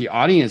 I want the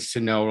audience to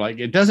know, like,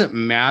 it doesn't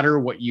matter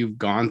what you've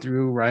gone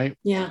through, right?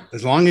 Yeah.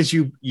 As long as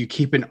you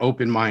keep an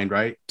open mind,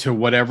 right, to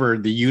whatever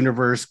the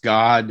universe,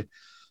 God,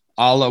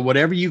 Allah,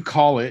 whatever you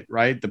call it,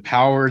 right? The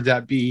power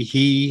that be,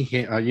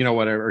 he,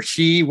 whatever, or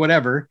she,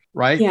 whatever,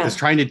 right? Is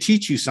trying to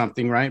teach you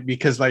something, right?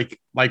 Because like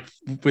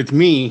with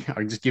me,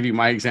 I'll just give you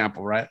my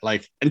example, right?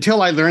 Like,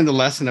 until I learned the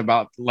lesson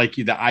about like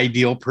the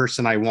ideal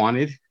person I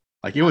wanted,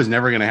 like, it was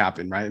never going to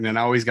happen, right? And then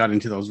I always got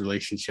into those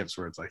relationships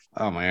where it's like,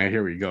 oh my God,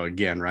 here we go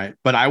again, right?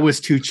 But I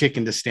was too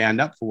chicken to stand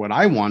up for what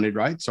I wanted,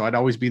 right? So I'd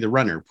always be the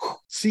runner.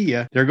 See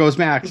ya. There goes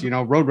Max,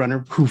 road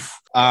runner. Poof.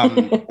 You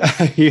know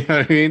what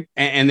I mean?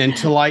 And then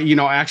till I,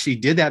 actually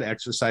did that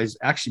exercise,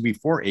 actually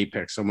before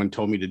Apex, someone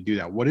told me to do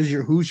that.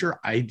 Who's your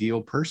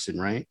ideal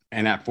person, right?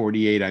 And at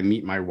 48, I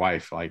meet my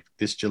wife. Like,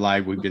 this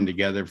July, we've been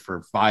together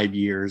for 5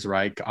 years,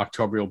 right?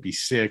 October will be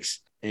 6.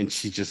 And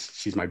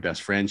she's my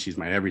best friend. She's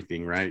my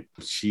everything, right?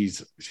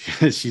 She's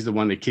the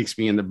one that kicks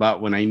me in the butt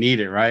when I need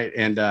it, right?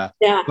 And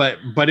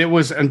but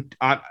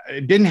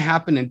it didn't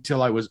happen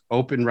until I was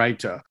open, right,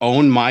 to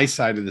own my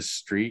side of the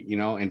street,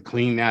 and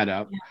clean that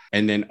up,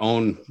 and then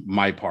own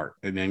my part.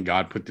 And then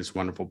God put this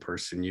wonderful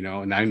person,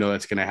 and I know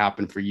that's going to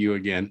happen for you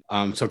again.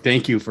 So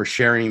thank you for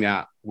sharing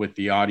that with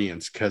the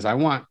audience, because I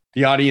want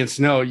the audience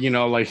to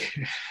know, like,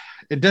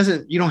 it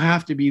doesn't, you don't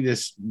have to be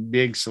this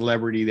big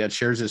celebrity that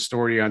shares a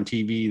story on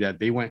TV that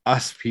they went,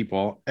 us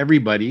people,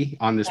 everybody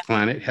on this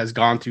planet has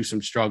gone through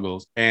some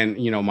struggles.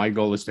 And, you know, my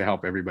goal is to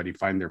help everybody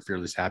find their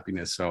fearless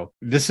happiness. So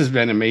this has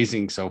been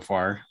amazing so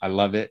far. I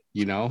love it.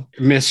 You know,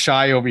 Miss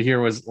Shy over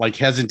here was like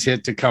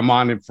hesitant to come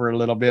on for a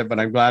little bit, but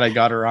I'm glad I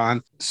got her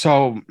on.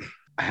 So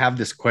I have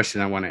this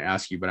question I want to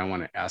ask you, but I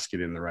want to ask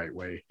it in the right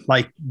way.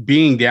 Like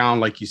being down,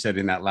 like you said,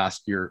 in that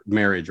last year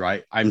marriage,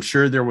 right? I'm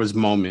sure there was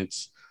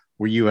moments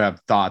where you have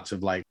thoughts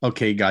of like,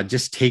 okay, God,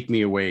 just take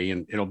me away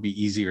and it'll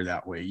be easier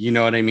that way. You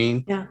know what I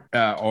mean?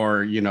 Yeah.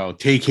 Or, you know,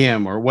 take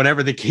him or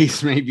whatever the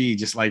case may be,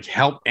 just like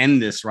help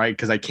end this, right?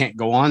 Because I can't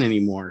go on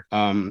anymore.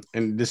 And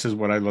this is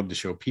what I love to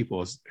show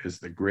people is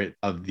the grit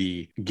of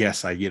the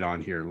guests I get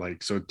on here.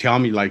 Like, so tell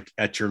me, like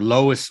at your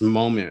lowest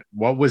moment,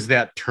 what was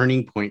that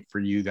turning point for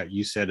you that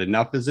you said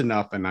enough is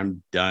enough and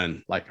I'm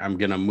done? Like I'm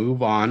going to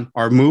move on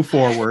or move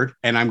forward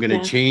and I'm going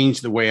to change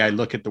the way I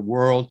look at the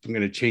world. I'm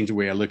going to change the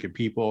way I look at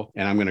people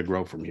and I'm going to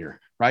grow from here,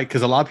 right?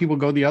 Because a lot of people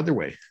go the other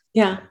way.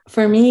 Yeah,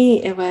 for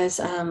me it was,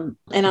 and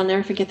I'll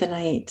never forget the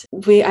night.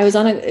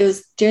 It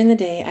was during the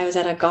day. I was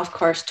at a golf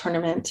course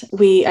tournament.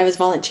 I was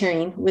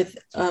volunteering with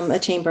a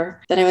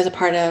chamber that I was a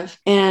part of,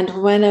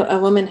 and when a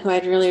woman who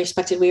I'd really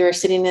respected, we were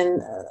sitting in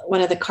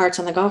one of the carts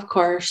on the golf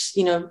course,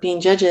 you know, being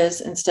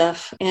judges and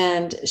stuff,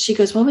 and she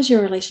goes, "What was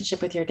your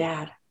relationship with your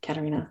dad,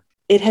 Katerina?"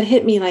 It had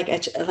hit me like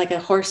a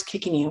horse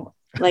kicking you.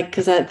 Like,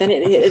 because then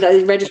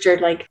it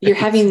registered like you're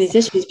having these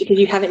issues because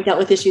you haven't dealt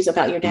with issues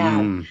about your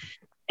dad.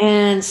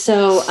 And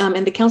so,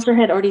 and the counselor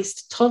had already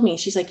told me,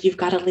 she's like, you've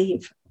got to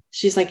leave.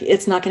 She's like,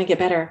 it's not going to get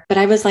better. But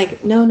I was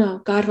like, no,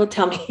 God will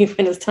tell me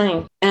when it's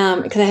time.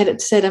 Because I had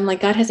said, I'm like,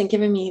 God hasn't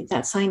given me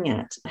that sign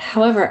yet.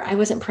 However, I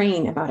wasn't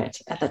praying about it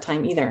at that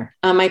time either.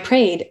 I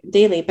prayed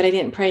daily, but I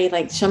didn't pray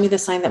like, show me the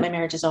sign that my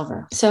marriage is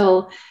over.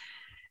 So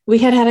we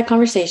had a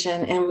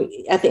conversation, and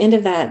at the end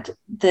of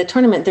the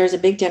tournament, there's a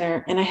big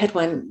dinner, and I had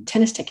won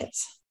tennis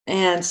tickets.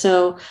 And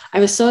so I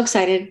was so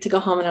excited to go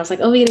home, and I was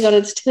like, oh, we got to go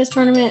to this tennis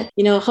tournament.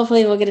 You know,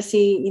 hopefully we'll get to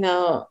see, you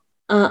know,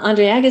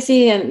 Andre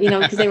Agassi and, you know,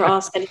 because they were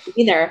all scheduled to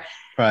be there,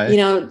 right. You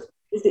know,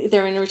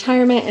 they're in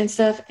retirement and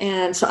stuff.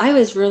 And so I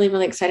was really,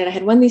 really excited. I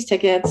had won these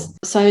tickets.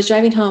 So I was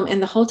driving home,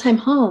 and the whole time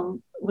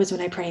home was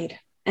when I prayed.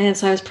 And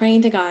so I was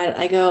praying to God.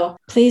 I go,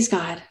 please,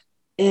 God,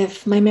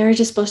 if my marriage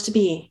is supposed to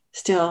be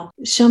still,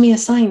 show me a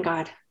sign,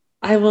 God.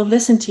 I will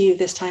listen to you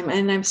this time.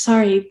 And I'm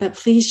sorry, but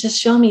please just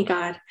show me,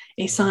 God,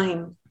 a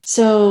sign.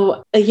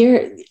 So I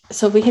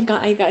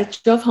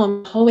drove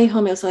home, the whole way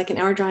home. It was like an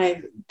hour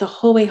drive. The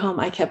whole way home,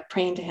 I kept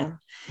praying to him.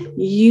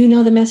 You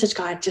know the message,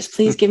 God, just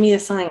please give me a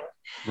sign.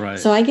 Right.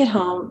 So I get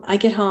home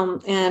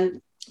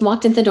and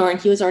walked in the door, and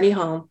he was already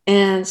home.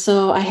 And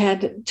so I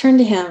had turned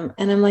to him,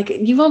 and I'm like,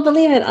 you won't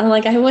believe it. I'm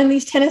like, I won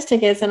these tennis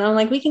tickets. And I'm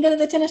like, we can go to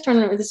the tennis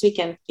tournament this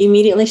weekend. He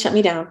immediately shut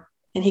me down.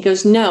 And he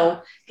goes,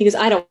 no. He goes,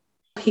 I don't.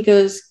 He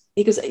goes,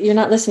 you're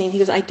not listening. He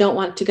goes, I don't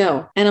want to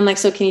go. And I'm like,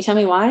 so can you tell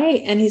me why?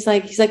 And he's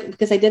like,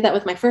 because I did that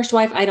with my first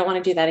wife. I don't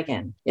want to do that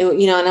again.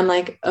 You know, and I'm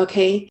like,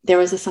 okay, there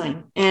was a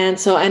sign. And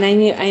so, and I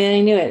knew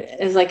it.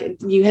 It was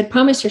like, you had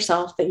promised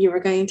yourself that you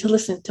were going to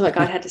listen to what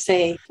God had to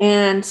say.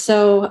 And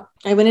so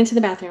I went into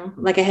the bathroom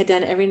like I had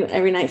done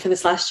every night for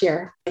this last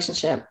year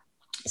relationship.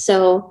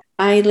 So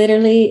I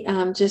literally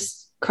just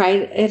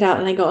cried it out,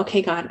 and I go,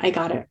 okay, God, I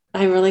got it.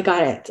 I really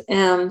got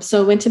it.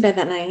 So went to bed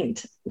that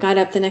night, got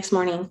up the next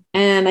morning,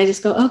 and I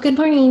just go, oh, good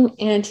morning.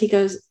 And he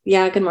goes,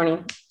 yeah, good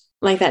morning.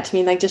 Like that to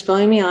me, like just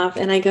blowing me off.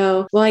 And I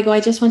go, I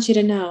just want you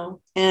to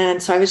know.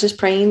 And so I was just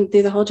praying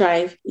through the whole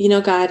drive, you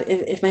know, God,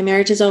 if my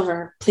marriage is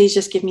over, please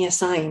just give me a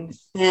sign,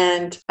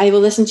 and I will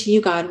listen to you,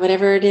 God,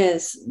 whatever it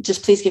is,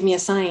 just please give me a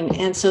sign.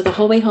 And so the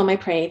whole way home I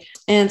prayed.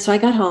 And so I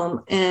got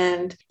home,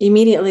 and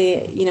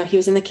immediately, you know, he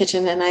was in the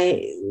kitchen, and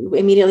I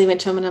immediately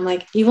went to him, and I'm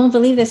like, you won't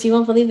believe this. You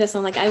won't believe this.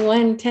 I'm like, I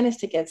won tennis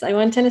tickets. We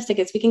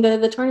can go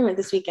to the tournament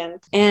this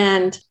weekend.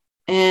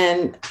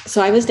 And so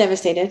I was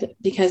devastated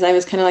because I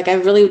was kind of like, I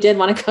really did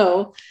want to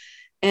go.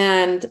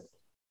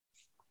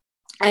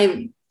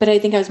 But I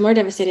think I was more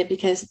devastated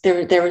because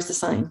there was the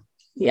sign.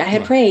 Yeah, I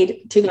had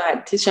prayed to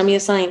God to show me a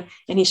sign,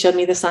 and he showed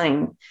me the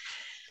sign.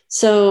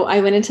 So I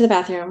went into the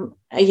bathroom,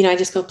 you know, I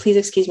just go, please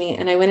excuse me.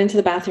 And I went into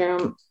the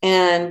bathroom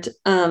and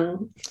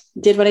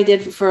did what I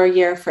did for a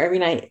year for every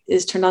night,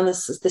 is turned on the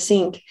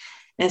sink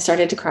and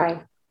started to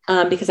cry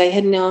because I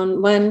had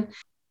known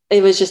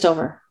it was just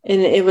over. And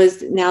it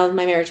was, now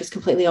my marriage was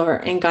completely over,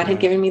 and God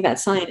had given me that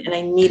sign, and I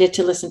needed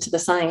to listen to the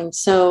sign.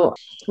 So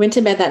went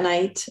to bed that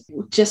night,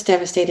 just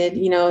devastated.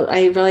 You know,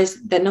 I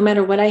realized that no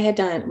matter what I had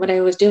done, what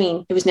I was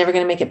doing, it was never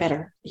going to make it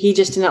better. He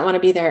just did not want to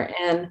be there.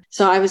 And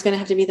so I was going to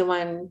have to be the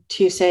one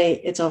to say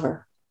it's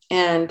over.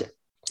 And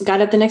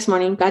got up the next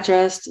morning, got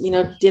dressed, you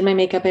know, did my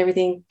makeup,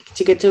 everything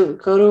to get to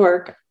go to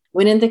work,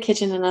 went in the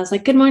kitchen, and I was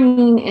like, good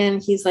morning.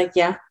 And he's like,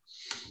 yeah.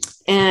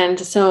 And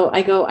so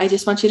I go, I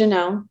just want you to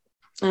know,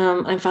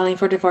 I'm filing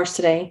for divorce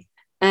today.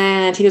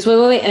 And he goes,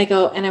 wait. And I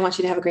go, and I want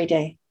you to have a great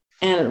day.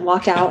 And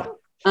walked out.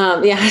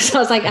 Yeah. So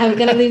I was like, I'm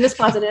going to leave this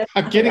positive.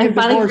 I'm getting a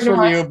divorce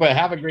from you, but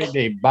have a great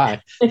day.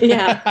 Bye.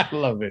 Yeah. I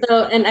love it.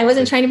 So, and I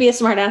wasn't trying to be a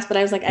smart ass, but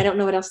I was like, I don't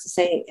know what else to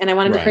say. And I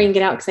wanted to hurry and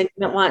get out because I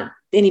didn't want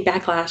any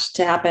backlash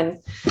to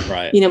happen,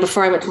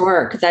 before I went to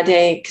work that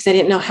day, because I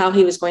didn't know how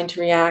he was going to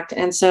react.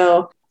 And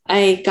so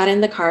I got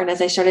in the car, and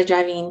as I started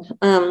driving,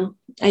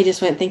 I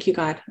just went, thank you,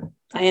 God.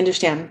 I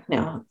understand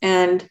now.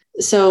 And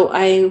so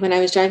when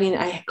I was driving,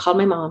 I called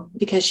my mom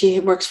because she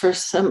works for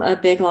a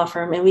big law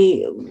firm, and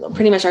we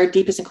pretty much our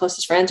deepest and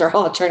closest friends are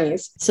all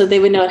attorneys. So they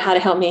would know how to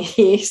help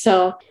me.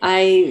 So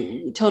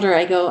I told her,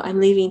 I'm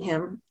leaving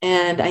him,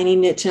 and I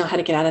need to know how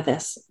to get out of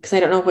this because I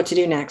don't know what to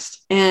do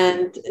next.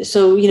 And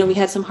so, we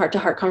had some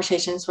heart-to-heart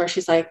conversations where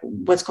she's like,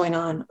 what's going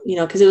on?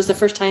 Because it was the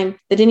first time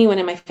that anyone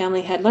in my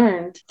family had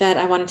learned that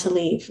I wanted to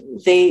leave.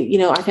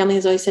 Our family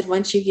has always said,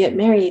 once you get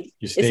married,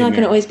 it's not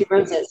going to always be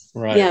roses.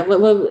 Right. Yeah.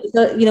 Well,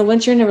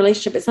 once you're in a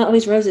relationship, it's not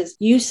always roses.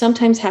 You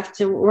sometimes have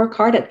to work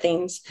hard at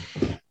things.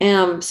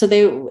 And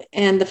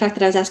the fact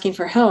that I was asking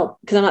for help,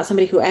 because I'm not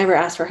somebody who ever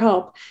asked for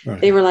help,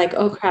 they were like,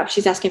 oh crap,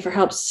 she's asking for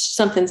help.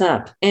 Something's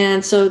up.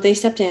 And so they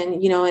stepped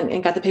in,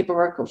 and got the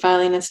paperwork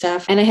filing and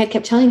stuff. And I had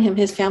kept telling him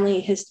his family,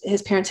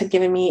 his parents had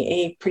given me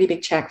a pretty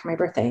big check for my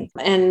birthday.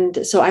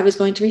 And so I was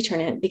going to return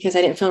it because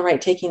I didn't feel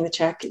right taking the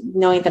check,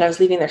 knowing that I was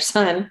leaving their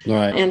son.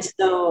 Right. And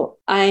so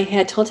I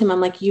had told him,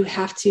 I'm like, you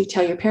have to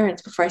tell your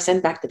parents before I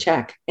send back the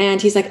check.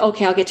 And he's like,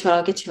 okay, I'll get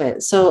to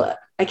it. So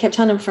I kept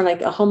telling him for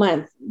like a whole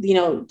month,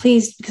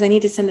 please, because I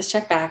need to send this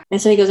check back. And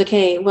so he goes,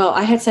 okay, well,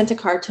 I had sent a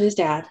card to his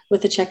dad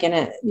with the check in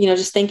it,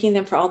 just thanking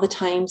them for all the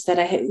times that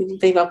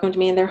they welcomed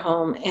me in their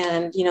home.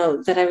 And,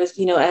 that I was,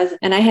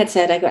 and I had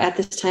said, at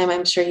this time,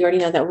 I'm sure you already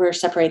know that we're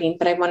separating,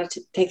 but I wanted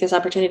to take this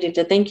opportunity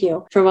to thank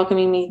you for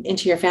welcoming me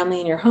into your family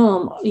and your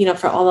home,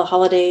 for all the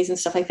holidays and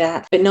stuff like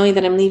that. But knowing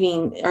that I'm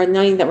leaving or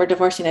knowing that we're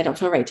divorcing, I don't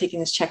feel right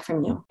taking this check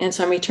from you. And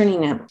so I'm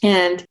returning it.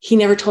 And he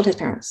never told his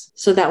parents.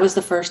 So that was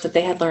the first that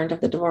they had learned of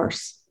the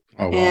divorce.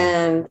 Oh, wow.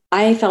 And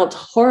I felt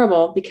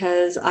horrible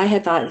because I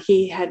had thought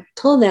he had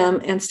told them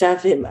and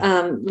stuff.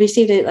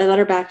 Received a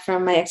letter back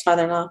from my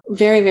ex-father-in-law.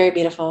 Very, very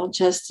beautiful.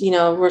 Just,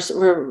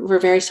 we're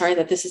very sorry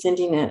that this is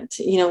ending it.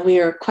 We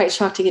are quite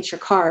shocked to get your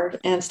card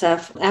and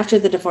stuff. After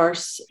the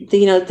divorce,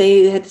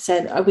 they had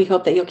said, we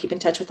hope that you'll keep in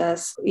touch with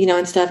us,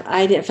 and stuff.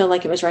 I didn't feel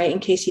like it was right in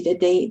case he did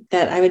date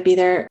that I would be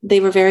there. They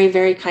were very,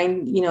 very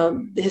kind.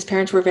 His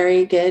parents were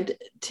very good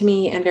to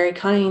me and very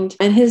kind.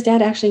 And his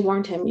dad actually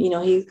warned him,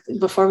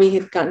 before we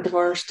had gotten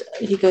divorced,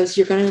 he goes,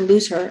 you're going to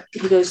lose her.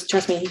 He goes,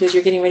 trust me. He goes,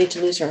 you're getting ready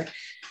to lose her.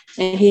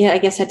 And he, I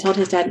guess, had told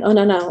his dad, oh,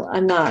 no,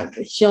 I'm not.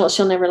 She'll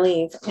never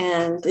leave.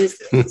 And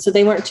so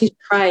they weren't too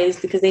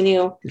surprised because they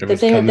knew that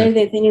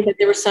they knew that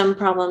there were some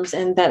problems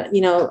and that,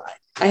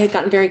 I had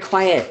gotten very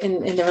quiet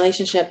in the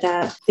relationship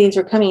that things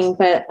were coming,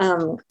 but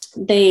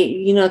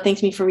they,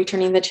 thanked me for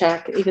returning the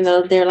check, even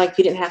though they're like,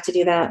 you didn't have to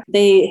do that.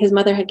 His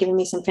mother had given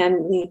me some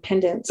family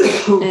pendants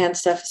and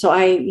stuff. So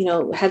I,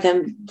 had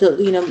them,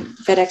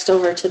 FedExed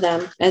over to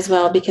them as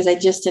well, because I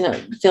just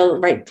didn't feel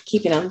right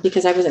keeping them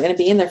because I wasn't going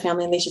to be in their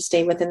family and they should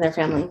stay within their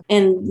family.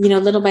 And,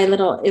 little by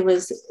little, it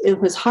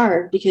was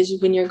hard because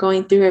when you're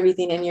going through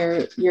everything and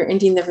you're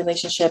ending the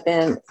relationship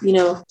and,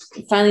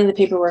 filing the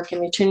paperwork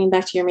and returning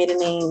back to your maiden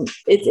name,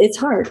 it's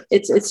hard.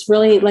 It's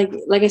really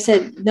like I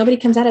said, nobody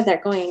comes out of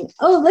that going,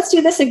 oh, let's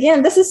do this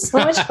again. This is so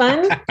much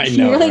fun.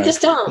 You really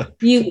just don't.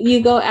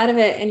 You go out of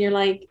it and you're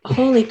like,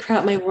 holy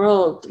crap, my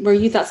world where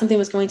you thought something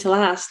was going to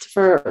last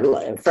for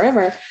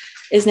forever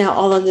is now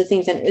all of the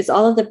things. And it's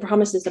all of the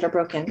promises that are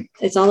broken.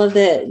 It's all of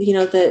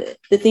the,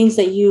 the things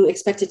that you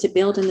expected to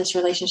build in this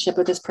relationship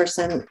with this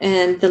person.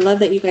 And the love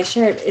that you guys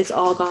shared is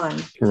all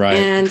gone. Right.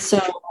 And so,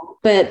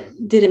 but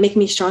did it make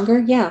me stronger?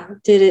 Yeah.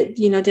 Did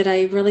it, did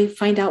I really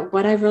find out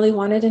what I really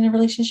wanted in a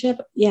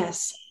relationship?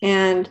 Yes.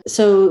 And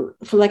so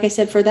like I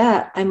said, for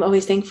that, I'm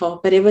always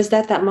thankful, but it was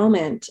that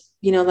moment,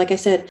 like I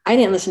said, I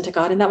didn't listen to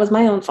God and that was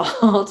my own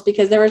fault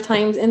because there were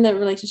times in the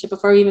relationship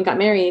before we even got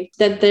married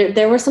that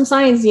there were some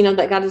signs,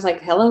 that God was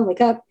like, hello,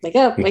 wake up, wake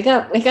up, wake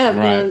up, wake up.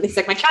 Right. It's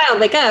like, my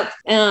child, wake up.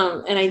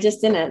 And I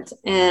just didn't.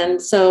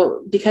 And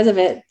so because of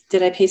it,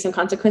 did I pay some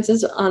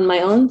consequences on my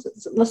own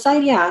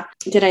side? Yeah.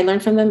 Did I learn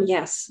from them?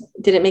 Yes.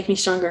 Did it make me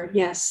stronger?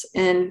 Yes.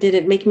 And did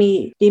it make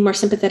me be more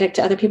sympathetic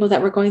to other people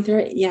that were going through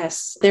it?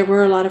 Yes. There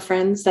were a lot of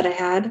friends that I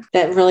had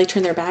that really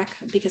turned their back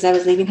because I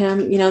was leaving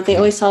him. They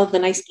always saw the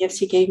nice gifts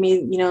he gave me,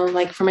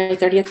 like for my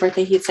 30th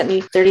birthday, he had sent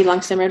me 30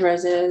 long stem red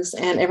roses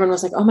and everyone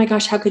was like, oh my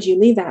gosh, how could you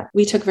leave that?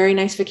 We took very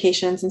nice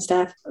vacations and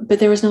stuff, but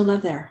there was no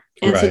love there.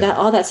 And so that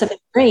all that stuff is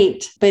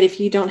great. But if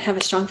you don't have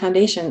a strong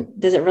foundation,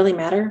 does it really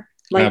matter?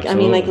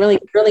 Absolutely. Really,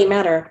 really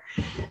matter.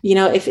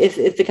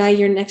 If the guy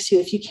you're next to,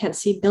 if you can't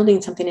see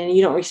building something and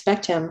you don't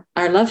respect him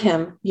or love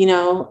him,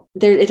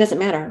 it doesn't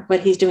matter what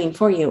he's doing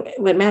for you.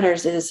 What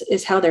matters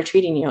is how they're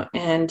treating you.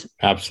 And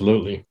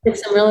absolutely,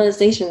 it's some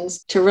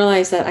realizations to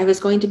realize that I was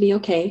going to be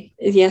okay.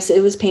 Yes,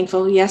 it was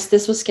painful. Yes,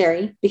 this was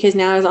scary because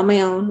now I was on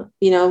my own.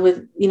 You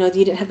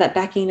didn't have that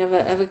backing of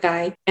a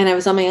guy, and I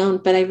was on my own.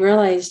 But I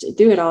realized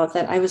through it all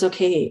that I was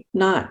okay.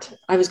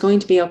 I was going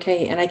to be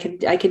okay, and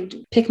I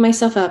could pick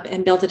myself up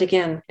and build it again.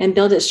 again and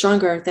build it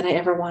stronger than I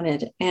ever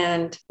wanted.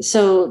 And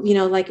so,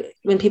 like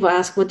when people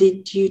ask, well,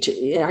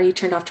 are you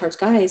turned off towards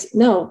guys?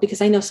 No,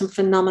 because I know some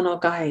phenomenal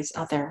guys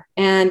out there.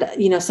 And,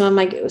 some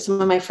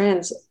of my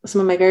friends,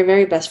 some of my very,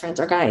 very best friends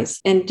are guys.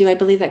 And do I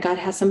believe that God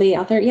has somebody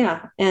out there?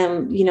 Yeah.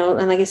 And,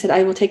 and like I said,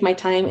 I will take my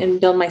time and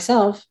build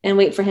myself and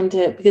wait for him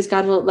to, because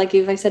God will, like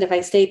if I said, if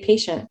I stay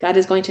patient, God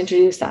is going to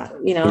introduce that,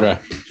 Right.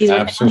 He's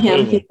working on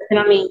him, he's working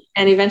on me.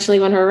 And eventually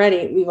when we're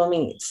ready, we will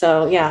meet.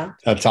 So yeah.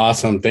 That's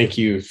awesome. Thank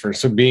you for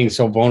being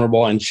so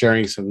vulnerable and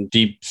sharing some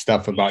deep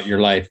stuff about your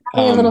life.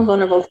 I'm a little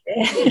vulnerable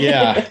today.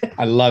 Yeah,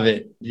 I love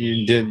it.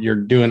 You're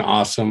doing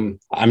awesome.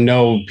 I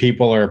know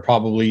people are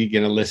probably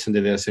going to listen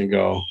to this and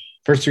go,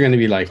 first, you're going to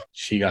be like,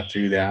 she got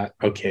through that.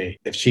 Okay.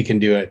 If she can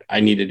do it,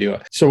 I need to do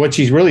it. So what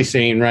she's really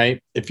saying,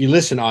 right? If you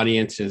listen,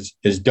 audience,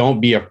 is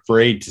don't be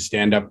afraid to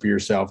stand up for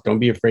yourself. Don't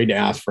be afraid to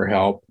ask for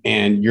help.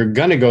 And you're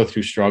going to go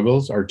through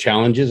struggles or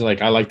challenges,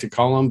 like I like to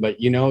call them. But,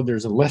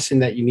 there's a lesson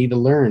that you need to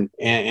learn.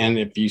 And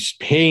if you're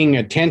paying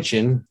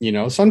attention,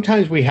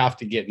 sometimes we have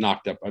to get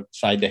knocked up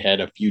upside the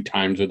head a few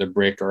times with a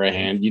brick or a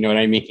hand. You know what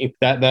I mean?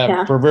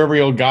 That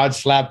proverbial God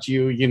slapped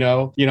you,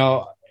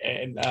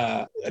 And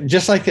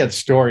just like that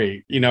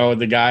story,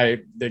 the guy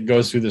that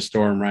goes through the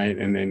storm, right?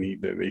 And then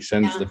he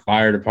sends the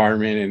fire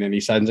department, and then he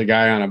sends a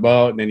guy on a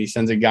boat, and then he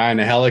sends a guy in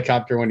a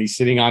helicopter when he's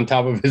sitting on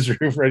top of his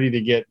roof, ready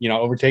to get,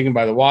 overtaken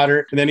by the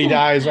water. And then he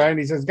dies, right? And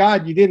he says,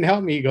 God, you didn't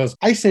help me. He goes,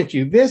 I sent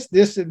you this,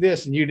 this, and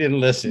this, and you didn't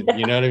listen.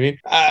 You know what I mean?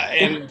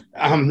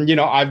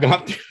 I've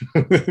gone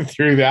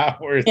through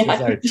that where it's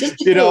just like,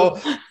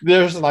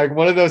 there's like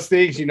one of those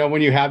things,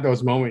 when you have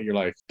those moments, you're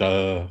like,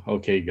 duh,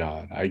 okay,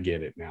 God, I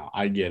get it now.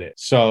 I get it.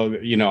 So,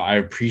 I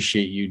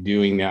appreciate you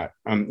doing that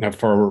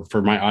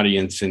for my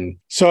audience. And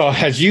so,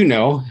 as you're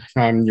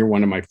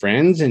one of my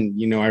friends,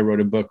 and, I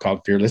wrote a book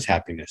called Fearless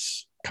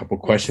Happiness. A couple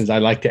questions I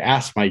like to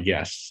ask my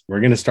guests.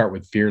 We're going to start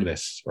with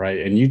fearless, right?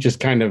 And you just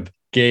kind of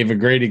gave a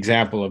great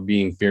example of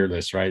being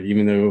fearless, right?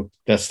 Even though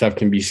that stuff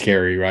can be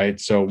scary, right?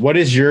 So what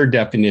is your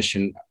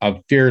definition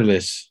of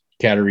fearless,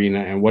 Katerina,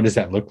 and what does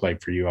that look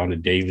like for you on a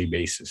daily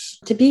basis?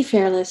 To be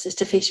fearless is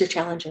to face your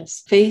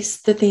challenges, face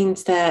the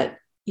things that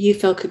you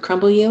feel could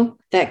crumble you,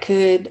 that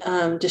could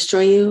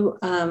destroy you.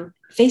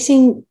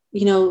 Facing,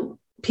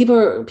 people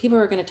are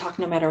going to talk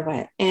no matter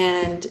what,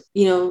 and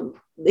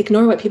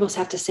ignore what people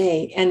have to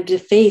say, and to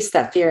face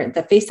that fear,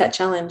 to face that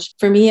challenge.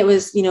 For me, it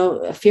was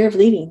a fear of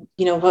leaving.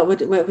 What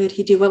would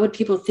he do? What would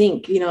people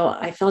think?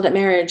 I failed at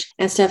marriage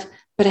and stuff,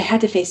 but I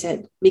had to face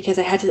it because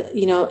I had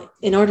to.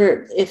 In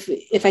order,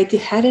 if I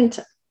hadn't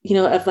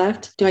have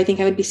left, do I think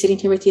I would be sitting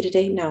here with you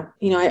today? No,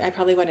 I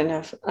probably wouldn't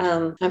have,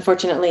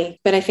 unfortunately,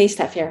 but I faced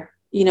that fear,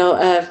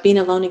 of being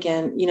alone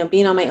again,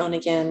 being on my own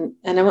again.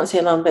 And I won't say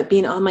alone, but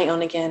being on my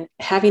own again,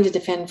 having to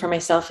defend for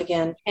myself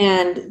again,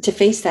 and to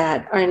face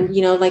that. And,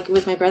 like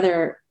with my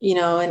brother,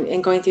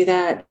 and going through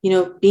that,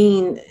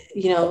 being,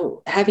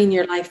 having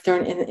your life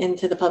thrown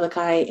into the public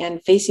eye and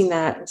facing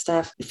that and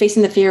stuff,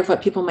 facing the fear of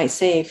what people might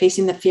say,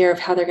 facing the fear of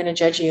how they're going to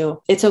judge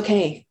you. It's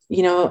okay.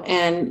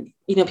 And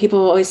people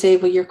always say,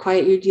 well, you're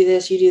quiet, you do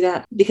this, you do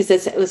that, because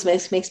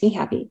it makes me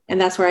happy.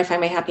 And that's where I find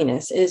my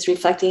happiness, is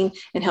reflecting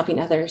and helping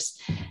others.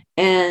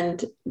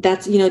 And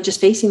that's, just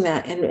facing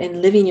that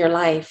and living your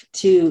life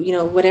to,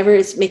 whatever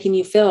is making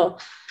you feel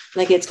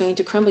like it's going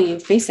to crumble you,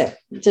 face it.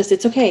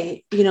 It's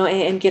okay,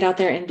 and get out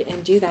there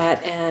and do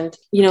that. And,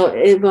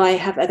 will I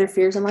have other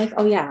fears in life?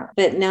 Oh yeah.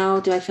 But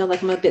now do I feel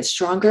like I'm a bit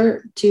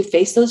stronger to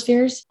face those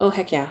fears? Oh,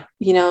 heck yeah.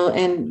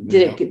 And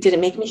did it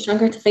make me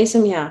stronger to face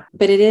them? Yeah.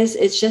 But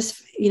it's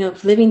just,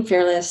 living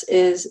fearless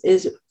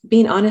is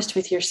being honest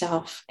with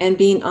yourself and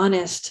being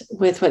honest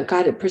with what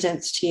God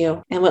presents to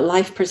you and what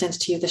life presents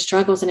to you, the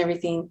struggles and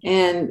everything,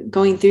 and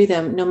going through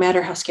them, no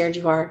matter how scared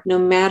you are, no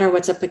matter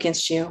what's up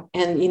against you.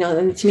 And,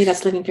 and to me,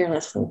 that's living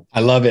fearlessly.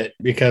 I love it,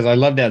 because I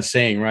love that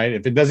saying, right?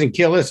 If it doesn't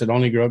kill us, it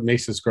only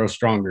makes us grow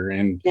stronger.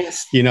 And,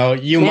 yes.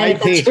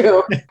 Might think,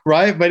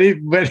 right? But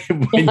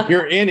when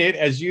you're in it,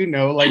 as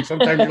like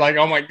sometimes you're like,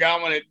 oh my God,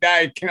 I'm going to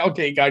die.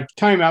 Okay, God,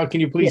 time out. Can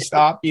you please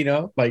stop?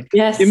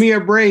 Yes. Give me a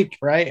break,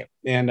 right?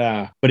 And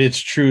but it's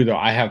true though.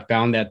 I have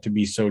found that to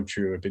be so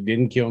true. If it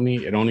didn't kill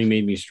me, it only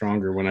made me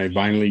stronger when I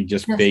finally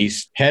just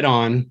faced head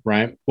on,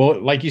 right?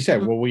 Well, like you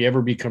said, will we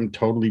ever become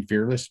totally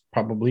fearless?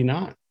 Probably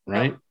not,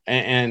 right?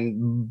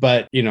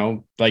 But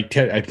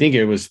I think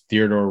it was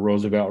Theodore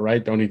Roosevelt,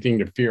 right? The only thing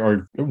to fear,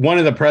 or one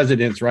of the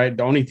presidents, right?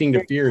 The only thing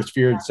to fear is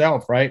fear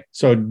itself, right?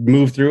 So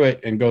move through it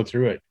and go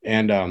through it.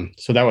 And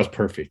so that was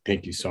perfect.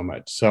 Thank you so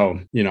much. So,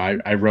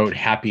 I wrote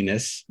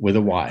happiness with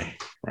a Y,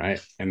 right?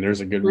 And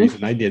there's a good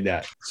reason I did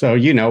that. So,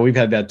 we've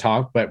had that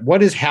talk, but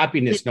what does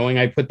happiness, knowing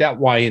I put that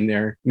Y in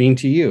there, mean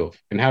to you?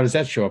 And how does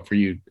that show up for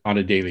you on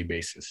a daily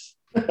basis?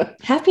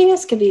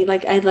 Happiness could be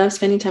like, I love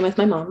spending time with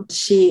my mom.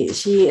 She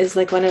is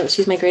like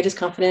she's my greatest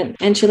confidant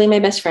and truly my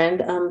best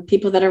friend.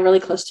 People that are really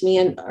close to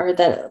me or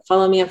that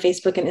follow me on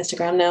Facebook and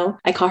Instagram know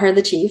I call her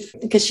the chief,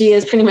 because she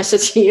is pretty much the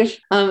chief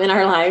in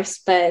our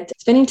lives. But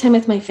spending time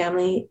with my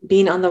family,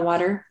 being on the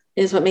water,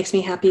 is what makes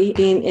me happy.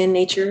 Being in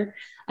nature.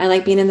 I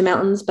like being in the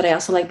mountains, but I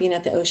also like being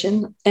at the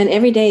ocean. And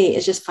every day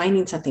is just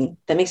finding something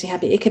that makes me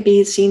happy. It could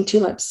be seeing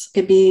tulips. It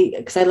could be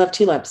because I love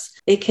tulips.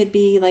 It could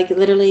be like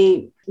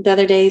literally the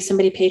other day,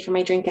 somebody paid for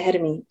my drink ahead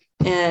of me.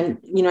 And,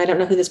 I don't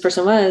know who this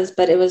person was,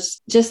 but it was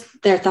just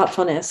their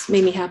thoughtfulness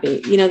made me happy,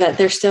 that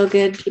there's still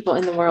good people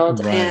in the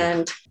world. Right.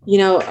 And,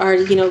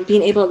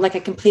 being able, like I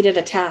completed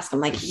a task.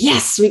 I'm like,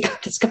 yes, we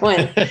got this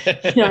going.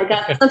 I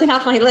got something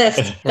off my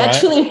list. That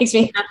truly makes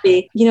me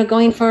happy.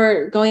 Going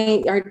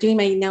or doing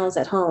my nails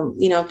at home,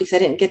 because I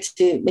didn't get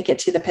to make it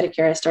to the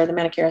pedicurist or the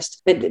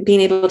manicurist, but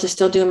being able to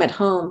still do them at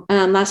home.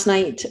 Last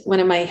night, one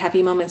of my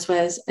happy moments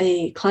was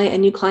a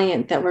new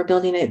client that we're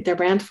building their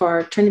brand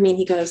for turned to me and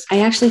he goes,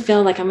 I actually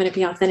feel like I'm going to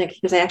be authentic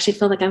because I actually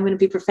feel like I'm going to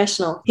be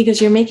professional. He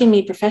goes, you're making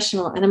me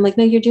professional. And I'm like,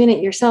 no, you're doing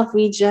it yourself.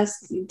 We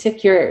just took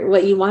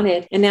what you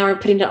wanted. And now we're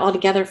putting it all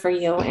together for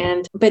you.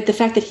 But the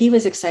fact that he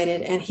was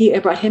excited and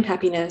it brought him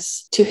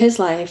happiness to his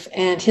life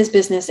and his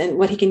business and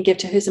what he can give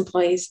to his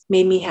employees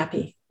made me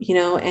happy.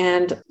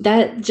 And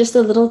that just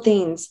the little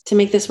things to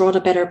make this world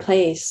a better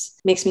place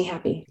makes me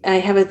happy. I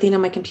have a thing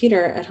on my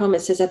computer at home.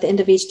 It says at the end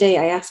of each day,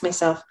 I ask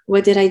myself,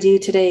 what did I do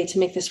today to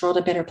make this world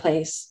a better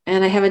place?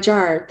 And I have a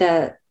jar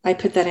that I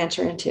put that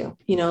answer into,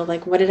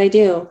 like, what did I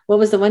do? What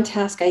was the one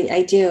task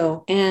I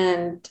do?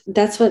 And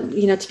that's what,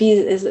 to me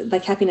is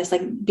like happiness,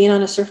 like being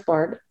on a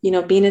surfboard,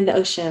 being in the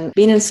ocean,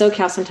 being in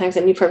SoCal sometimes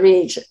at Newport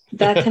Beach,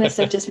 that kind of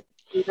stuff just makes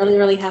me really,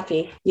 really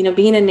happy,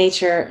 being in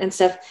nature and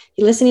stuff,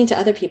 listening to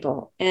other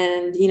people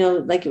and,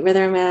 like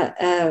whether I'm at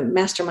a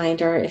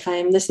mastermind or if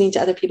I'm listening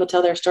to other people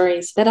tell their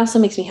stories, that also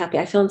makes me happy.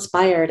 I feel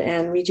inspired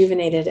and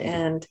rejuvenated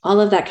and all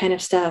of that kind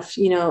of stuff,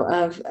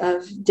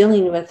 of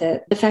dealing with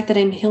it. The fact that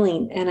I'm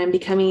healing and I'm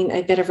becoming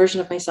a better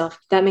version of myself,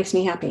 that makes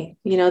me happy,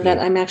 that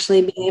I'm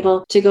actually being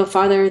able to go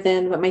farther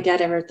than what my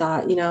dad ever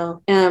thought,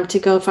 to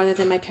go farther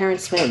than my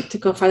parents went, to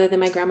go farther than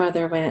my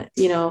grandmother went,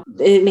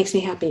 it makes me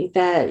happy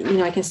that,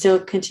 I can still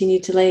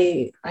continue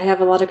I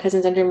have a lot of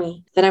cousins under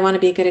me that I want to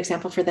be a good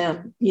example for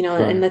them,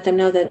 right. And let them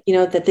know that,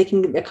 that they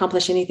can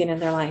accomplish anything in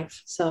their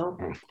life. So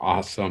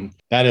awesome.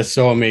 That is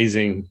so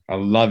amazing. I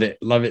love it.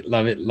 Love it.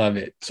 Love it. Love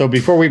it. So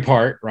before we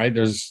part, right,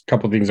 there's a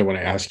couple of things I want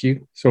to ask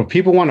you. So if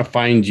people want to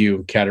find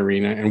you,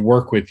 Katerina, and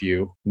work with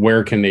you,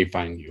 where can they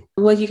find you?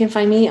 Well, you can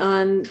find me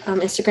on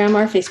Instagram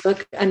or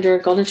Facebook under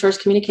Golden Shores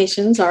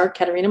Communications or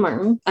Katerina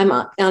Martin. I'm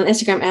on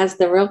Instagram as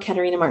the real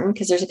Katerina Martin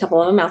because there's a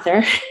couple of them out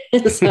there.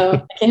 So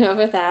I came up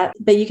with that.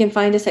 But you can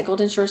find us at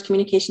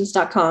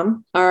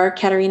goldenshorescommunications.com or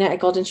Katerina at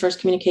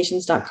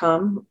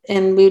goldenshorescommunications.com.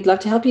 And we'd love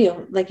to help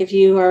you. Like if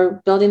you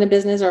are building a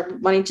business or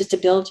wanting just to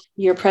build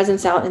your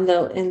presence out in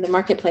the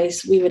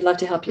marketplace, we would love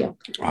to help you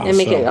and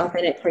make it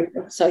authentic for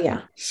you. So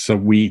yeah.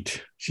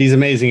 Sweet. She's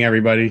amazing,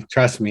 everybody.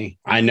 Trust me.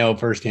 I know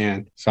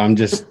firsthand. So I'm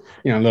just,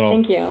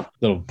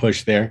 little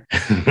push there.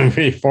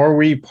 Before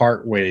we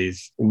part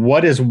ways,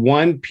 what is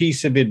one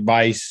piece of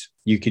advice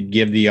you could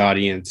give the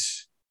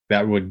audience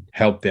that would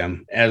help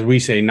them, as we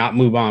say, not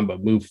move on,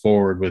 but move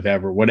forward with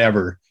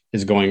whatever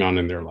is going on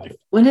in their life?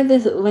 One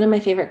of my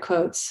favorite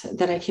quotes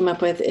that I came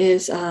up with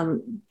is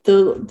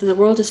the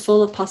world is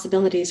full of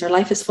possibilities, or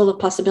life is full of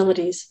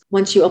possibilities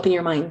once you open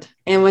your mind.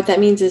 And what that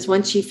means is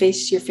once you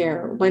face your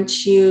fear,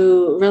 once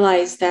you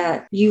realize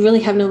that you really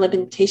have no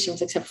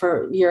limitations except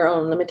for your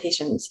own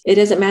limitations. It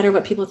doesn't matter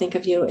what people think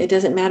of you. It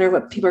doesn't matter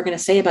what people are going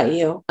to say about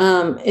you.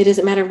 It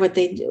doesn't matter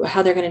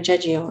how they're going to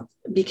judge you,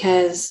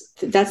 because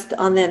that's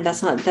on them.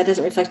 That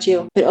doesn't reflect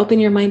you. But open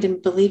your mind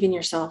and believe in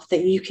yourself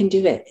that you can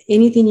do it.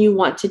 Anything you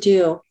want to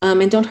do,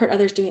 and don't hurt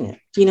others doing it.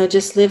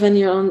 Just live in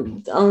your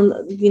own,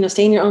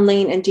 stay in your own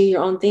lane and do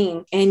your own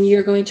thing. And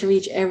you're going to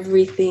reach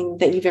everything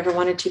that you've ever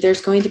wanted to. There's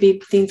going to be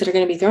things that are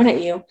going to be thrown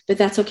at you, but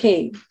that's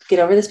okay. Get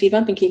over the speed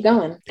bump and keep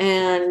going.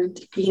 And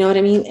you know what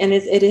I mean? And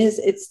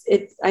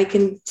I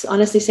can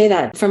honestly say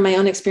that from my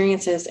own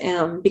experiences,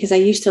 because I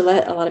used to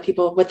let a lot of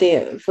people, what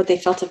they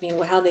felt of me,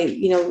 how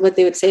they, what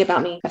they would say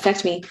about me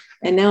affect me.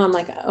 And now I'm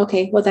like,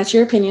 okay, well, that's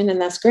your opinion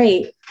and that's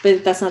great,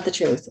 but that's not the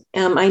truth.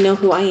 I know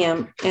who I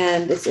am,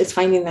 and it's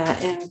finding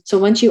that. And so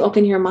once you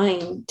open your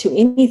mind to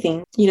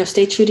anything,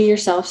 stay true to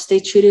yourself, stay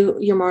true to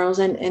your morals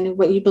and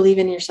what you believe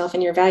in yourself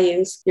and your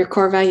values, your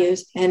core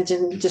values, and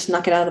just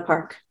knock it out of the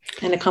park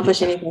and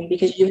accomplish anything,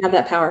 because you have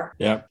that power.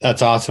 Yeah,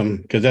 that's awesome.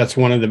 Because that's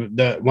one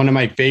of one of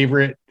my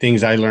favorite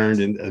things I learned,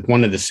 and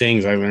one of the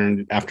sayings I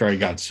learned after I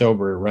got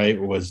sober,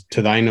 right, was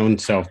to thine own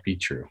self be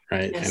true,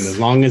 right? Yes. And as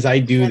long as I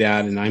do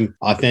that and I'm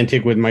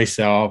authentic with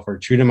myself or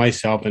true to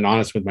myself and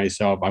honest with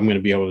myself, I'm going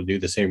to be able to do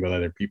the same with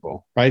other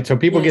people, right? So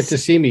people get to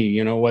see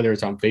me, whether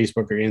it's on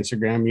Facebook or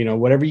Instagram,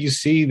 whatever you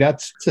see,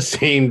 that's the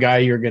same guy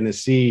you're going to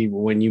see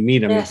when you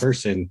meet him in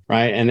person,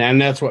 right?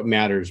 And that's what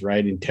matters,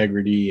 right?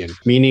 Integrity and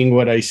meaning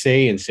what I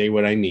say and say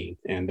what I mean.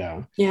 And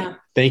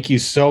thank you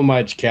so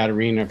much,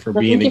 Katerina, for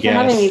being a guest. Thank you for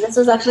having me. This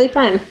was actually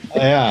fun.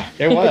 Yeah,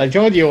 it was. I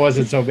told you it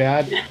wasn't so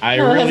bad. I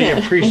really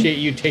appreciate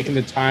you taking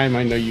the time.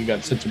 I know you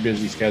got such a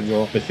busy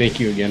schedule, but thank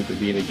you again for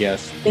being a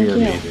guest. You were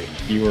amazing.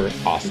 You were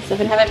awesome. So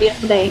have a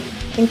beautiful day.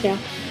 Thank you.